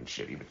 they're not even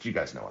shitty, but you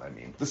guys know what I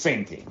mean. The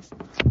same teams.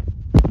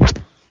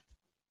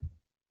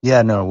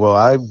 Yeah, no, well,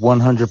 I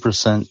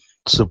 100%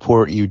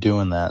 support you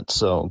doing that.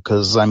 So,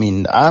 because, I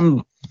mean,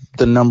 I'm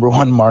the number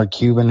one Mark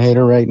Cuban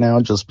hater right now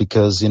just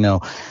because,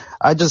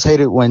 I just hate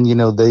it when,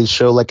 they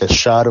show like a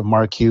shot of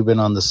Mark Cuban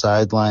on the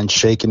sideline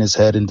shaking his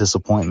head in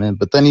disappointment,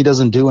 but then he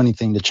doesn't do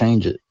anything to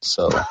change it.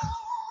 So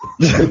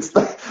it's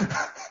that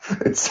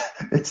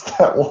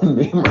one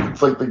meme where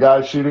it's like the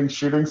guy shooting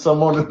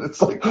someone, and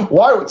it's like,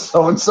 why would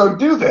so-and-so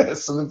do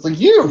this? And it's like,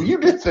 you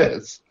did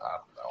this. I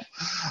don't know.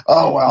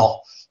 Oh,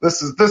 well.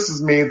 This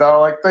is me though.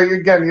 Like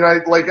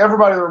like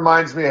everybody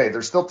reminds me, hey,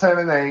 they're still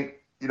 10-8.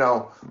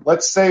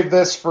 Let's save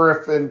this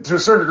for and to a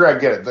certain degree, I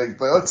get it.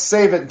 Let's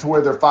save it to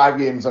where they're 5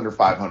 games under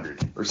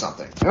 500 or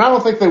something. And I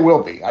don't think they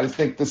will be. I just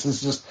think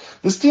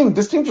this team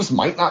just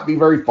might not be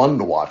very fun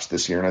to watch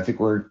this year. And I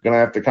think we're gonna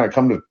have to kind of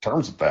come to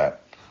terms with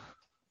that.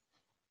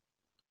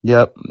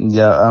 Yep.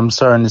 Yeah, I'm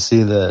starting to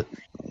see that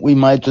we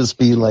might just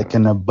be like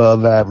an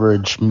above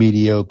average,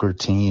 mediocre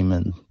team,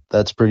 and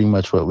that's pretty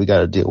much what we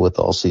got to deal with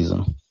all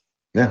season.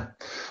 Yeah.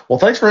 Well,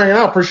 thanks for hanging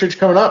out. Appreciate you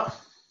coming up.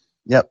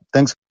 Yep.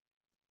 Thanks.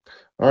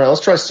 All right, let's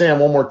try Sam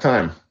one more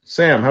time.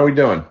 Sam, how we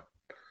doing?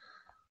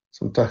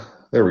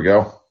 There we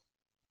go.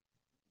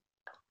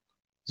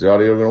 Is the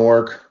audio going to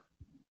work?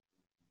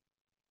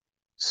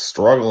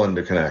 Struggling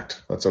to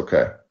connect. That's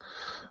okay.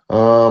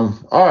 All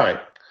right.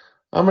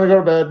 I'm going to go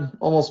to bed.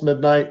 Almost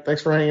midnight.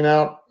 Thanks for hanging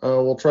out.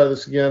 We'll try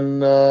this again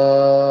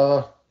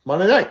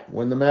Monday night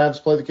when the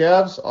Mavs play the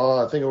Cavs.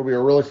 I think it'll be a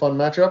really fun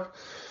matchup.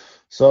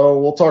 So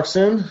we'll talk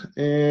soon.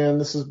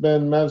 And this has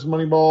been Mavs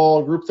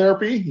Moneyball Group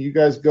Therapy. You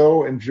guys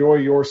go enjoy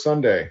your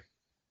Sunday.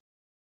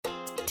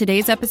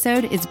 Today's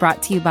episode is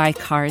brought to you by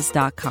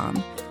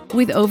Cars.com.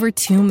 With over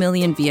 2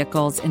 million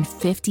vehicles and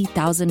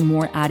 50,000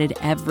 more added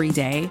every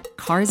day,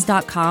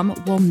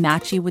 Cars.com will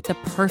match you with the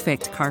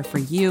perfect car for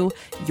you,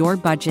 your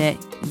budget,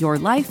 your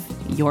life,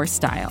 your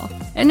style.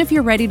 And if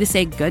you're ready to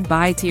say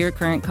goodbye to your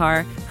current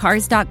car,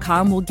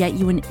 Cars.com will get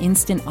you an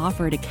instant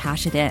offer to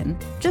cash it in.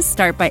 Just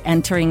start by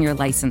entering your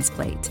license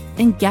plate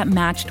and get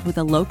matched with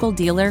a local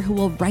dealer who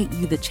will write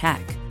you the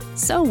check.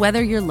 So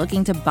whether you're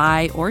looking to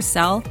buy or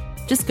sell,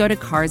 just go to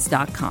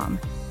Cars.com.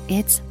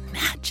 It's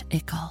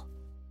magical.